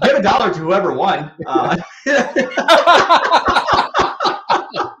 $1 to whoever won.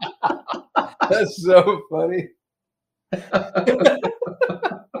 That's so funny.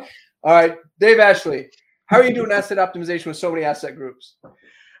 All right, Dave Ashley, how are you doing asset optimization with so many asset groups?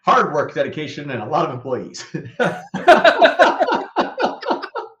 Hard work, dedication, and a lot of employees.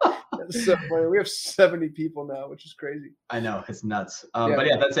 That's so funny. We have 70 people now, which is crazy. I know, it's nuts. But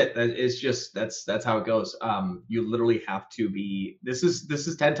yeah, that's it. It's just that's how it goes. You literally have to be. This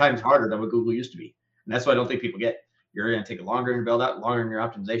is 10 times harder than what Google used to be, and that's why I don't think people get. You're going to take longer in your build out, longer in your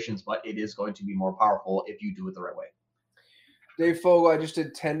optimizations, but it is going to be more powerful if you do it the right way. Dave Fogel, I just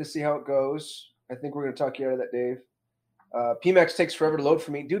did 10 to see how it goes. I think we're going to talk you out of that, Dave. PMAX takes forever to load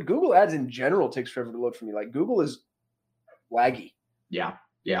for me. Dude, Google Ads in general takes forever to load for me. Like, Google is laggy. Yeah.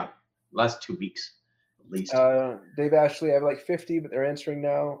 Last 2 weeks, at least. Dave Ashley, I have like 50, but they're answering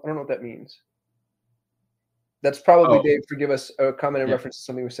now. I don't know what that means. That's probably, Dave, forgive us, a comment in reference to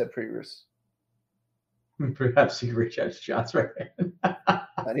something we said previous. Perhaps you can reach out to John's right hand.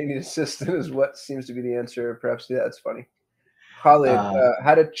 I need an assistant is what seems to be the answer. Perhaps, yeah, that's funny. Khalid,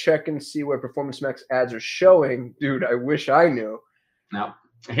 how to check and see where Performance Max ads are showing. Dude, I wish I knew. Now,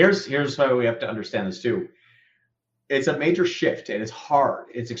 here's how we have to understand this too. It's a major shift, and it's hard.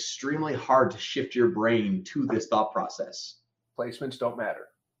 It's extremely hard to shift your brain to this thought process. Placements don't matter.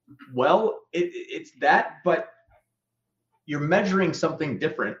 Well, it's that, but you're measuring something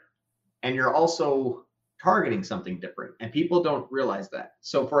different, and you're also targeting something different, and people don't realize that.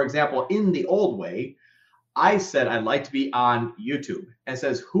 So, for example, in the old way, I said I'd like to be on YouTube. And it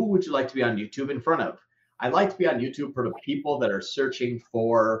says, who would you like to be on YouTube in front of? I'd like to be on YouTube for the people that are searching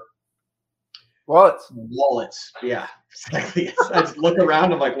for wallets. Yeah, exactly. I just look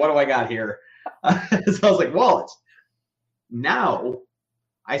around. I'm like, what do I got here? So I was like, wallets. Now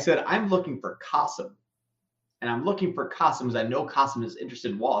I said, I'm looking for Qasim. And I'm looking for Qasim because I know Qasim is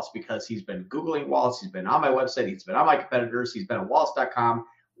interested in wallets because he's been Googling wallets. He's been on my website. He's been on my competitors. He's been on wallets.com.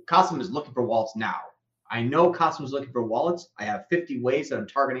 Qasim is looking for wallets now. I know Qasim is looking for wallets. I have 50 ways that I'm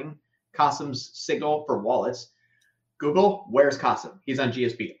targeting Qasim's signal for wallets. Google, where's Qasim? He's on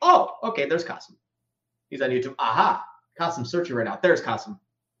GSP. Oh, okay, there's Qasim. He's on YouTube. Aha, Qasim's searching right now. There's Qasim.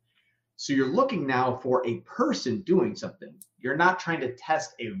 So you're looking now for a person doing something. You're not trying to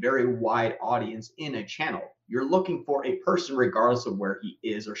test a very wide audience in a channel. You're looking for a person regardless of where he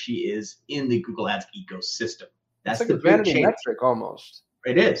is or she is in the Google Ads ecosystem. That's like the a big vanity change. metric almost.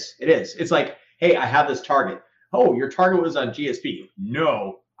 It is. It is. It's like, hey, I have this target. Oh, your target was on GSP.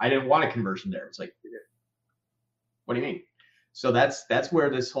 No, I didn't want a conversion there. It's like, what do you mean? So that's where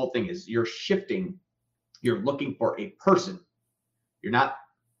this whole thing is. You're shifting. You're looking for a person. You're not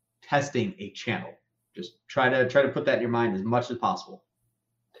testing a channel. Just try to put that in your mind as much as possible.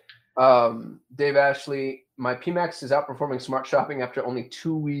 Dave Ashley, my PMAX is outperforming Smart Shopping after only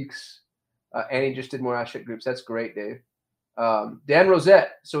 2 weeks. Annie just did more asset groups. That's great, Dave. Dan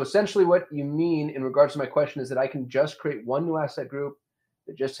Rosette. So essentially what you mean in regards to my question is that I can just create one new asset group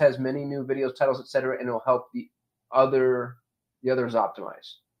that just has many new videos, titles, etc., and it'll help the others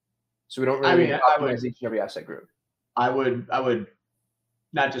optimize. So we don't really optimize each and every asset group. I would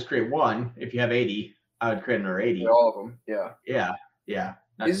not just create one. If you have 80, I would create another 80. All of them. Yeah. Yeah. Yeah.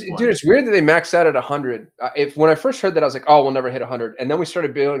 Dude, it's weird that they max out at 100. When I first heard that, I was like, oh, we'll never hit 100. And then we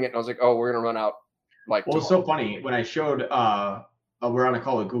started building it, and I was like, oh, we're going to run out. Well, it's so funny. When I showed, we're on a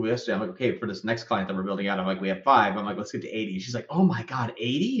call with Google yesterday. I'm like, okay, for this next client that we're building out, I'm like, we have 5. I'm like, let's get to 80. She's like, oh my God,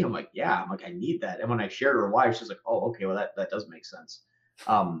 80? I'm like, yeah. I'm like, I need that. And when I shared her why, she's like, oh, okay, well, that does make sense.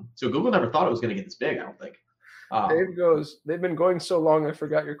 So Google never thought it was going to get this big, I don't think. Dave goes, they've been going so long, I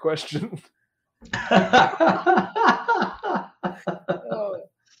forgot your question.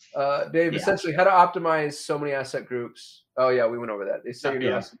 Dave, essentially how to optimize so many asset groups. Oh yeah, we went over that. They say your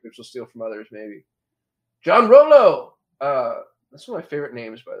new asset groups will steal from others, maybe. John Rolo. That's one of my favorite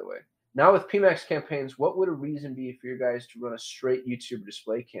names, by the way. Now with PMAX campaigns, what would a reason be for you guys to run a straight YouTube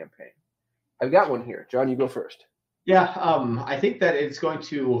display campaign? I've got one here. John, you go first. Yeah, I think that it's going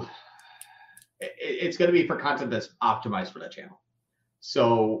to be for content that's optimized for that channel.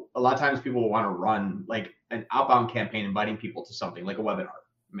 So a lot of times people want to run like an outbound campaign inviting people to something like a webinar.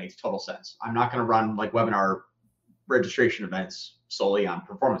 It makes total sense. I'm not going to run like webinar registration events solely on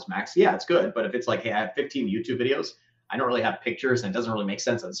Performance Max. Yeah, it's good. But if it's like, hey, I have 15 YouTube videos, I don't really have pictures and it doesn't really make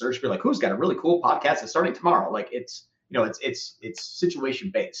sense on search. Be like, who's got a really cool podcast that's starting tomorrow? Like it's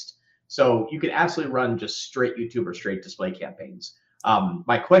situation based. So you can absolutely run just straight YouTube or straight display campaigns.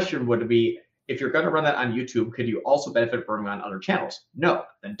 My question would be, if you're going to run that on YouTube, could you also benefit from running on other channels? No,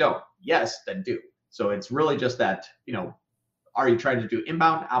 then don't. Yes, then do. So it's really just that, are you trying to do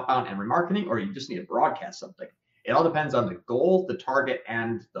inbound, outbound, and remarketing, or you just need to broadcast something? It all depends on the goal, the target,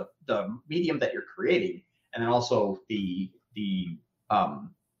 and the medium that you're creating, and then also the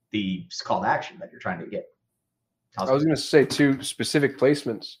call to action that you're trying to get. I was going to say too, specific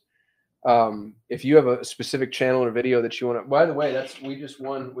placements. If you have a specific channel or video that you want to, by the way, we just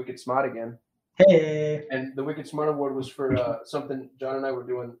won Wicked Smart again. Hey. And the Wicked Smart Award was for something John and I were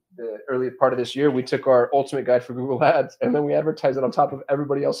doing the early part of this year. We took our ultimate guide for Google Ads and then we advertised it on top of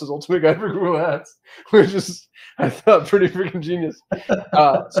everybody else's ultimate guide for Google Ads, which is, I thought, pretty freaking genius.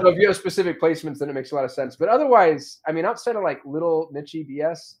 So if you have specific placements, then it makes a lot of sense. But otherwise, I mean, outside of like little niche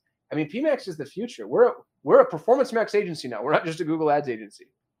BS, I mean, PMAX is the future. We're a Performance Max agency now. We're not just a Google Ads agency.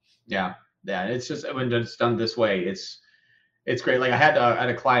 Yeah. It's just when it's done this way, it's great. Like I had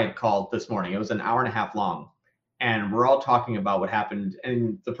a client call this morning. It was an hour and a half long, and we're all talking about what happened.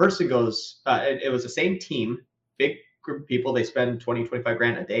 And the person goes, it was the same team, big group of people. They spend 20, 25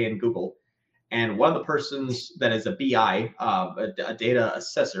 grand a day in Google. And one of the persons that is a BI, a data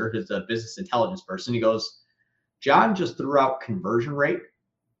assessor, who's a business intelligence person, he goes, John just threw out conversion rate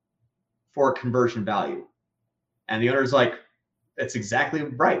for conversion value. And the owner's like, that's exactly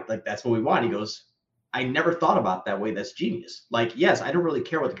right. Like, that's what we want. He goes, I never thought about that way. That's genius. Like, yes, I don't really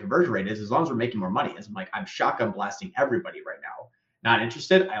care what the conversion rate is as long as we're making more money. And I'm like, I'm shotgun blasting everybody right now. Not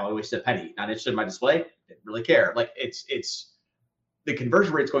interested. I always said penny. Not interested in my display. Didn't really care. Like it's the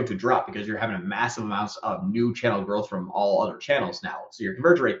conversion rate's going to drop because you're having a massive amounts of new channel growth from all other channels now. So your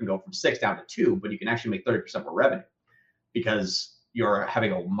conversion rate can go from 6 down to 2, but you can actually make 30% more revenue because you're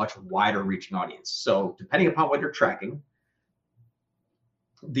having a much wider reaching audience. So depending upon what you're tracking,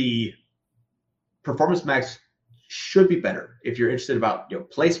 the Performance Max should be better. If you're interested about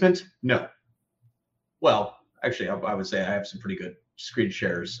placement, no. Well, actually, I would say I have some pretty good screen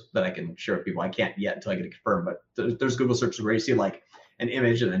shares that I can share with people. I can't yet until I get it confirmed, but there's Google searches where you see like an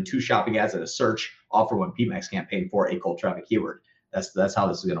image and then 2 shopping ads and a search, all for one PMAX campaign for a cold traffic keyword. That's how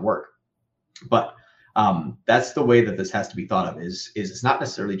this is going to work. But that's the way that this has to be thought of. Is it's not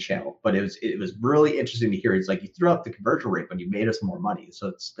necessarily channel, but it was really interesting to hear. It's like you threw out the conversion rate, but you made us more money. So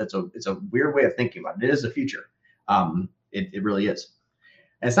it's a weird way of thinking about it. It is the future. It really is.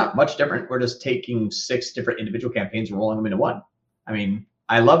 And it's not much different. We're just taking 6 different individual campaigns and rolling them into one. I mean,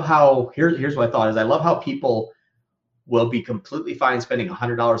 I love how here's what I thought is I love how people will be completely fine spending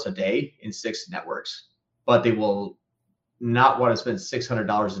 $100 a day in 6 networks, but they will not want to spend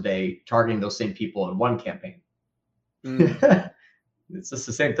 $600 a day targeting those same people in one campaign. It's just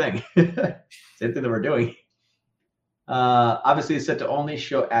the same thing. Same thing that we're doing. Obviously, it's set to only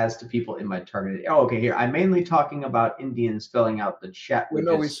show ads to people in my targeted. Oh, okay. Here, I'm mainly talking about Indians filling out the chat. Well,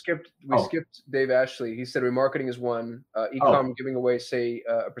 no, we skipped Dave Ashley. He said remarketing is one. E-com giving away, say,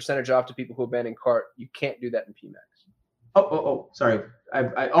 a percentage off to people who abandon cart. You can't do that in PMAX. Sorry.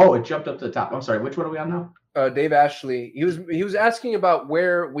 It jumped up to the top. I'm sorry. Which one are we on now? Dave Ashley. He was asking about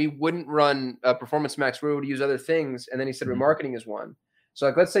where we wouldn't run Performance Max, where we would use other things, and then he said remarketing is one. So,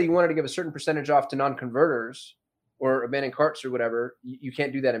 like, let's say you wanted to give a certain percentage off to non-converters or abandoned carts or whatever. You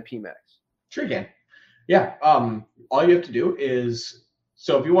can't do that in PMAX. Sure you can. Yeah. All you have to do is,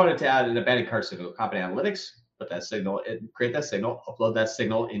 so if you wanted to add an abandoned cart signal, copy analytics, put that signal, create that signal, upload that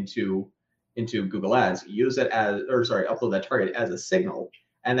signal into Google Ads, upload that target as a signal,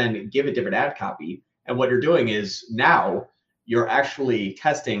 and then give it different ad copy. And what you're doing is now you're actually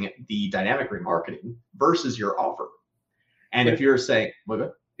testing the dynamic remarketing versus your offer. And if you're saying,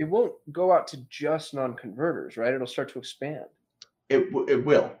 it won't go out to just non-converters, right? It'll start to expand. It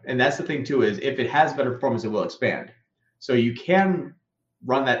will. And that's the thing too, is if it has better performance, it will expand. So you can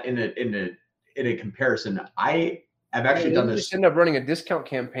run that in a comparison. I have actually done this. You just end up running a discount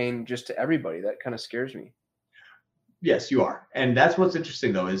campaign just to everybody. That kind of scares me. Yes, you are. And that's what's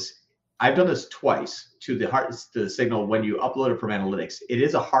interesting though, is I've done this twice to the signal when you upload it from analytics. It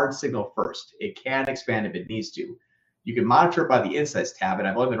is a hard signal first. It can expand if it needs to. You can monitor it by the Insights tab, and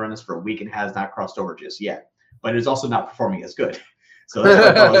I've only been running this for a week and has not crossed over just yet. But it's also not performing as good. So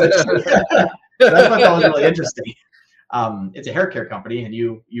that's what I thought was really interesting. It's a hair care company, and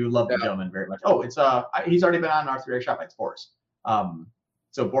you love the gentleman very much. Oh, it's he's already been on our 3A shop. It's Boris.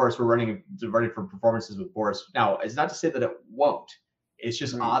 So Boris, we're running for performances with Boris. Now, it's not to say that it won't. It's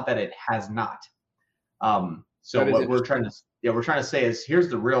just odd that it has not. So what we're trying to say is, here's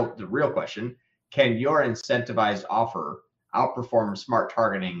the real question: can your incentivized offer outperform smart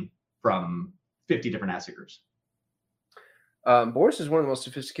targeting from 50 different asset groups? Boris is one of the most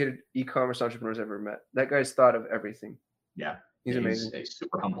sophisticated e-commerce entrepreneurs I've ever met. That guy's thought of everything. Yeah, he's amazing. He's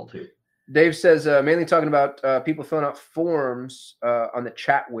super humble too. Dave says mainly talking about people filling out forms on the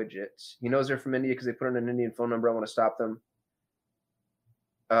chat widgets. He knows they're from India because they put in an Indian phone number. I want to stop them.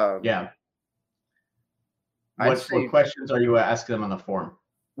 Yeah. What questions are you asking them on the form?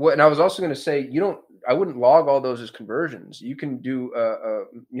 Well, and I was also going to say, I wouldn't log all those as conversions. You can do,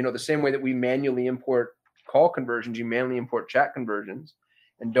 the same way that we manually import call conversions, you manually import chat conversions,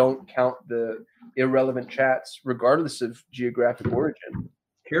 and don't count the irrelevant chats regardless of geographic origin.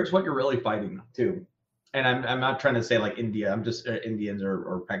 Here's what you're really fighting too. And I'm not trying to say like India, I'm just Indians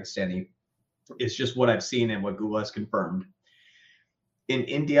or Pakistani. It's just what I've seen and what Google has confirmed. In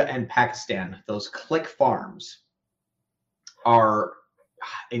India and Pakistan, those click farms are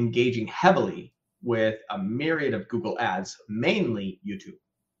engaging heavily with a myriad of Google ads, mainly YouTube.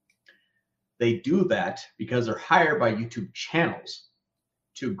 They do that because they're hired by YouTube channels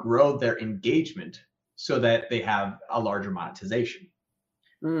to grow their engagement so that they have a larger monetization.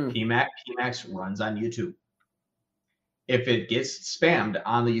 PMAX runs on YouTube. If it gets spammed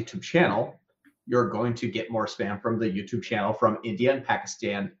on the YouTube channel, you're going to get more spam from the YouTube channel from India and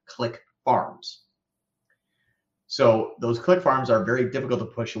Pakistan click farms. So those click farms are very difficult to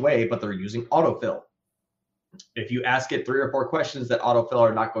push away, but they're using autofill. If you ask it 3 or 4 questions that autofill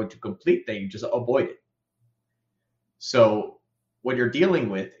are not going to complete, they just avoid it. So what you're dealing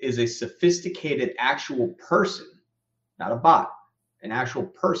with is a sophisticated actual person, not a bot, an actual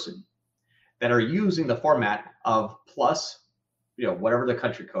person that are using the format of plus, whatever the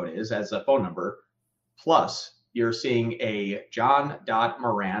country code is as a phone number, plus you're seeing a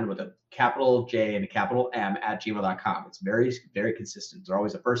John.Moran with a capital J and a capital M at gmail.com. It's very, very consistent. They're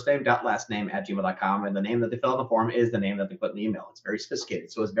always a first name dot last name at gmail.com, and the name that they fill in the form is the name that they put in the email. It's very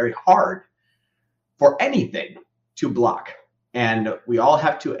sophisticated. So it's very hard for anything to block. And we all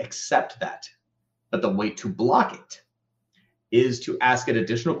have to accept that. But the way to block it is to ask it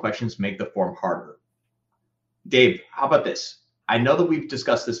additional questions, make the form harder. Dave, how about this? I know that we've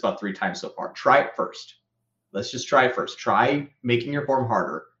discussed this about 3 times so far. Try it first. Let's just try it first. Try making your form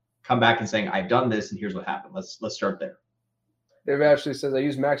harder. Come back and saying, I've done this and here's what happened. Let's start there. Dave actually says, I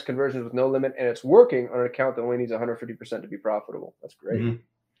use max conversions with no limit and it's working on an account that only needs 150% to be profitable. That's great. Mm-hmm.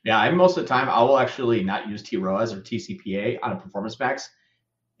 Yeah, I most of the time I will actually not use TROAS or TCPA on a performance max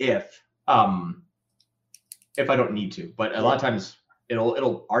if I don't need to. But a lot of times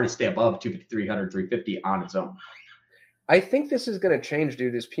it'll already stay above 250, 300, 350 on its own. I think this is going to change,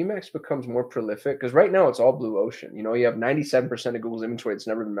 dude. As PMAX becomes more prolific, because right now it's all blue ocean. You know, you have 97% of Google's inventory that's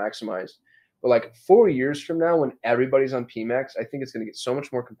never been maximized. But like 4 years from now, when everybody's on PMAX, I think it's going to get so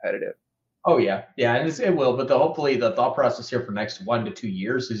much more competitive. Oh yeah, and it will. But hopefully the thought process here for the next 1 to 2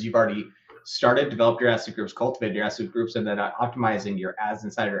 years is you've already started, developed your asset groups, cultivated your asset groups, and then optimizing your ads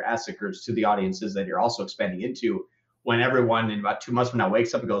inside of your asset groups to the audiences that you're also expanding into. When everyone in about 2 months from now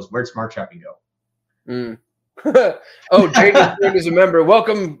wakes up and goes, "Where'd Smart Shopping go?" Oh, Jay is a member.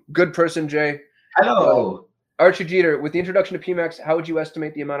 Welcome, good person, Jay. Hello. Archie Jeter, with the introduction to PMAX, how would you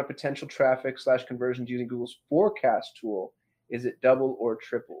estimate the amount of potential traffic / conversions using Google's forecast tool? Is it double or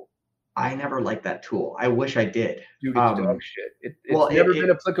triple? I never liked that tool. I wish I did. Dude, it's dog shit. It's never been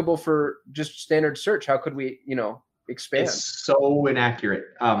applicable for just standard search. How could we, expand? It's so inaccurate.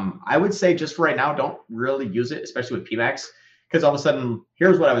 I would say just for right now, don't really use it, especially with PMAX, because all of a sudden,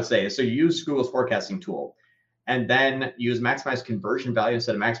 here's what I would say. So you use Google's forecasting tool, and then use maximize conversion value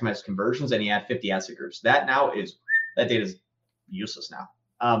instead of maximize conversions, and you add 50 asset groups. That data is useless now.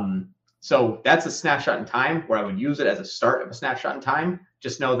 So that's a snapshot in time where I would use it as a start of a snapshot in time.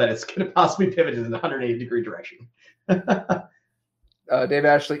 Just know that it's going to possibly pivot in the 180-degree direction. Dave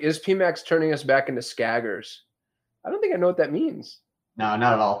Ashley, is PMAX turning us back into scaggers? I don't think I know what that means. No,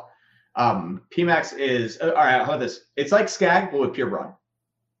 not at all. PMAX is, all right, how about this? It's like Skag, but with pure broad.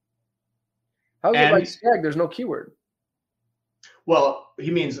 How is it like Skag? There's no keyword. Well, he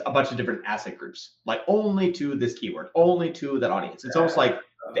means a bunch of different asset groups, like only to this keyword, only to that audience. It's almost like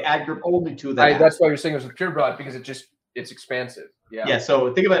the ad group only to that. That's why you're saying it's pure broad, because it's expansive. Yeah. Yeah.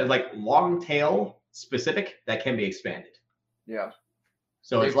 So think about it like long tail specific that can be expanded. Yeah.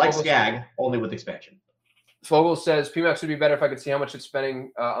 So it's like Skag, only with expansion. Fogel says PMAX would be better if I could see how much it's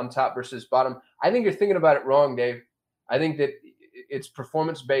spending on top versus bottom. I think you're thinking about it wrong, Dave. I think that it's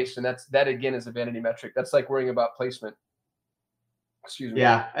performance based, and that again is a vanity metric. That's like worrying about placement. Excuse me.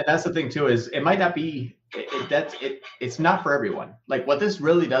 Yeah, and that's the thing too, is it might not be it's not for everyone. Like what this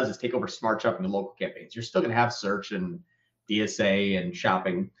really does is take over Smart Shopping and local campaigns. You're still gonna have search and DSA and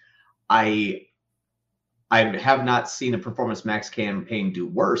shopping. I have not seen a performance max campaign do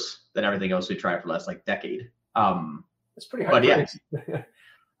worse than everything else we tried for the last decade. It's pretty high. But yeah,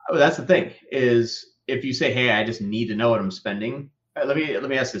 that's the thing is if you say, hey, I just need to know what I'm spending. Let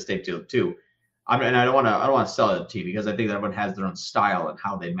me ask this, Dave, too. And I don't want to sell it to you because I think that everyone has their own style and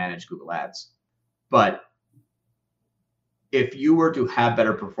how they manage Google Ads. But if you were to have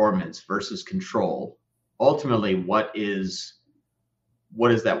better performance versus control, ultimately, what is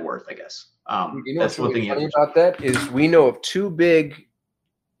that worth? I guess. That's one thing funny about that is we know of 2 big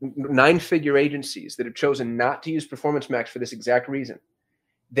 9-figure agencies that have chosen not to use Performance Max for this exact reason.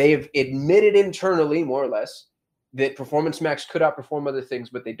 They've admitted internally, more or less, that Performance Max could outperform other things,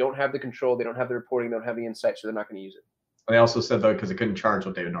 but they don't have the control, they don't have the reporting, they don't have the insight, so they're not going to use it. They also said though because they couldn't charge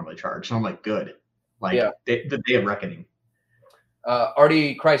what they would normally charge. So I'm like, good, the day of reckoning.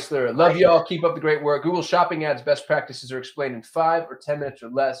 Artie Chrysler, love y'all. Keep up the great work. Google Shopping Ads best practices are explained in 5 or 10 minutes or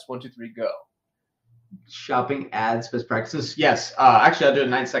less. 1, 2, 3, go. Shopping Ads best practices. Yes. Actually, I'll do it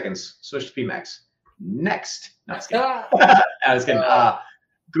in 9 seconds. Switch to PMAX. Next. No, I was kidding. I was kidding.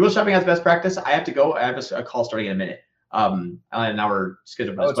 Google Shopping Ads best practice. I have to go. I have a call starting in a minute. An hour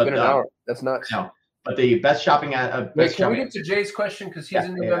scheduled. Oh, it's been an hour. That's nuts. No. But the best shopping ad. Wait, can we get to Jay's question? Because he's a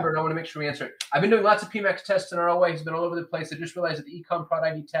new member, and I want to make sure we answer it. I've been doing lots of PMAX tests in ROA. He's been all over the place. I just realized that the ecom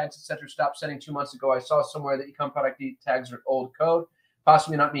product ID tags, etc., stopped sending 2 months ago. I saw somewhere that ecom product ID tags are old code,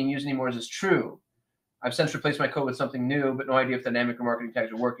 possibly not being used anymore. Is this true? I've since replaced my code with something new, but no idea if dynamic or marketing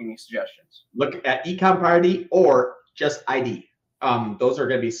tags are working. Any suggestions? Look at ecom product ID or just ID. Those are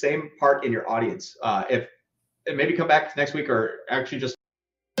going to be same part in your audience. If maybe come back next week or actually just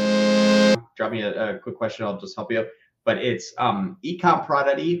drop me a quick question. I'll just help you. But it's ecom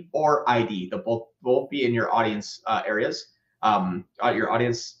product ID or ID. They'll both be in your audience areas, your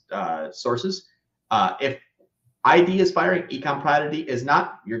audience sources. If ID is firing, ecom product ID is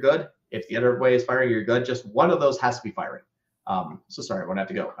not, you're good. If the other way is firing, you're good. Just one of those has to be firing. So sorry, I won't have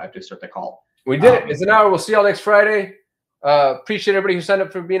to go. I have to start the call. We did it. It's an hour. We'll see y'all next Friday. Appreciate everybody who signed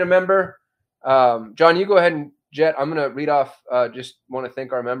up for being a member. John, you go ahead and Jet. I'm going to read off. Just want to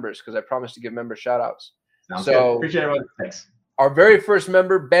thank our members because I promised to give member shout outs. Sounds good. Appreciate everyone. Thanks. Our very first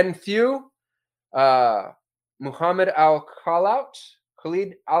member, Ben Few, Muhammad Al-Khalaut,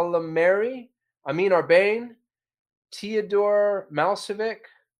 Khalid Al-Lamari, Amin Arbain, Theodore Malcevic,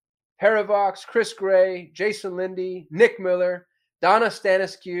 Paravox, Chris Gray, Jason Lindy, Nick Miller, Donna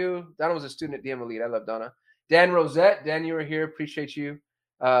Stanescu. Donna was a student at DM Elite. I love Donna. Dan Rosette. Dan, you were here. Appreciate you.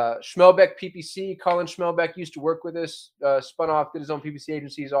 Schmelbeck PPC. Colin Schmelbeck used to work with us. Spun off, did his own PPC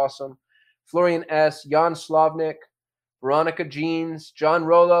agency. He's awesome. Florian S. Jan Slavnik. Veronica Jeans. John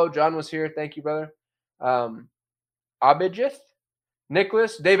Rolo. John was here. Thank you, brother. Abhijith.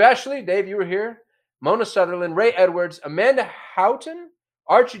 Nicholas. Dave Ashley. Dave, you were here. Mona Sutherland. Ray Edwards. Amanda Houghton.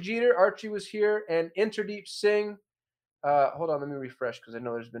 Archie Jeter. Archie was here. And Interdeep Singh. Hold on. Let me refresh because I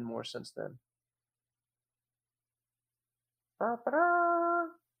know there's been more since then.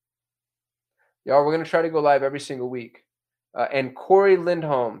 Y'all, we're going to try to go live every single week. And Corey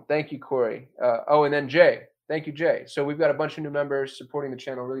Lindholm. Thank you, Corey. And then Jay. Thank you, Jay. So we've got a bunch of new members supporting the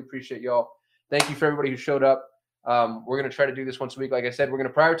channel. Really appreciate y'all. Thank you for everybody who showed up. We're going to try to do this once a week. Like I said, we're going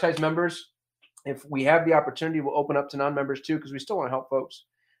to prioritize members. If we have the opportunity, we'll open up to non-members too, because we still want to help folks.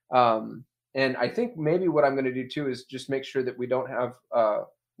 And I think maybe what I'm going to do too is just make sure that we don't have,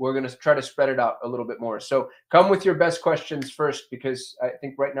 we're going to try to spread it out a little bit more. So come with your best questions first, because I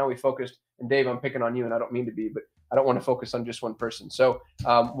think right now we focused, and Dave, I'm picking on you, and I don't mean to be, but I don't want to focus on just one person. So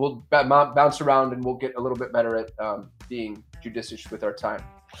we'll bounce around, and we'll get a little bit better at being judicious with our time.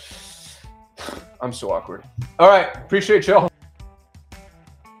 I'm so awkward. All right. Appreciate y'all.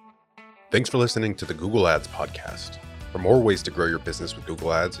 Thanks for listening to the Google Ads podcast. For more ways to grow your business with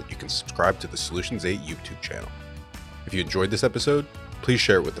Google Ads, you can subscribe to the Solutions 8 YouTube channel. If you enjoyed this episode, please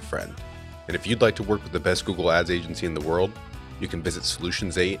share it with a friend. And if you'd like to work with the best Google Ads agency in the world, you can visit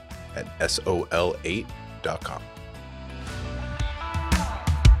Solutions 8 at sol8.com.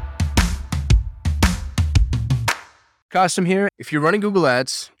 Custom here. If you're running Google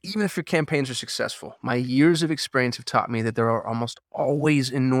Ads, even if your campaigns are successful, my years of experience have taught me that there are almost always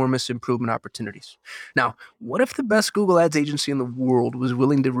enormous improvement opportunities. Now, what if the best Google Ads agency in the world was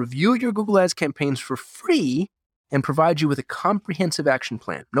willing to review your Google Ads campaigns for free and provide you with a comprehensive action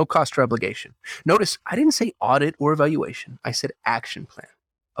plan, no cost or obligation? Notice, I didn't say audit or evaluation. I said action plan.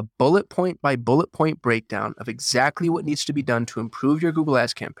 A bullet point by bullet point breakdown of exactly what needs to be done to improve your Google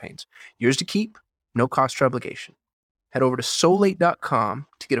Ads campaigns. Yours to keep, no cost or obligation. Head over to sol8.com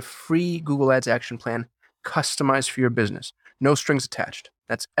to get a free Google Ads action plan customized for your business. No strings attached.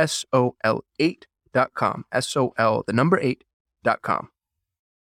 That's sol8.com. SOL, the number 8.com.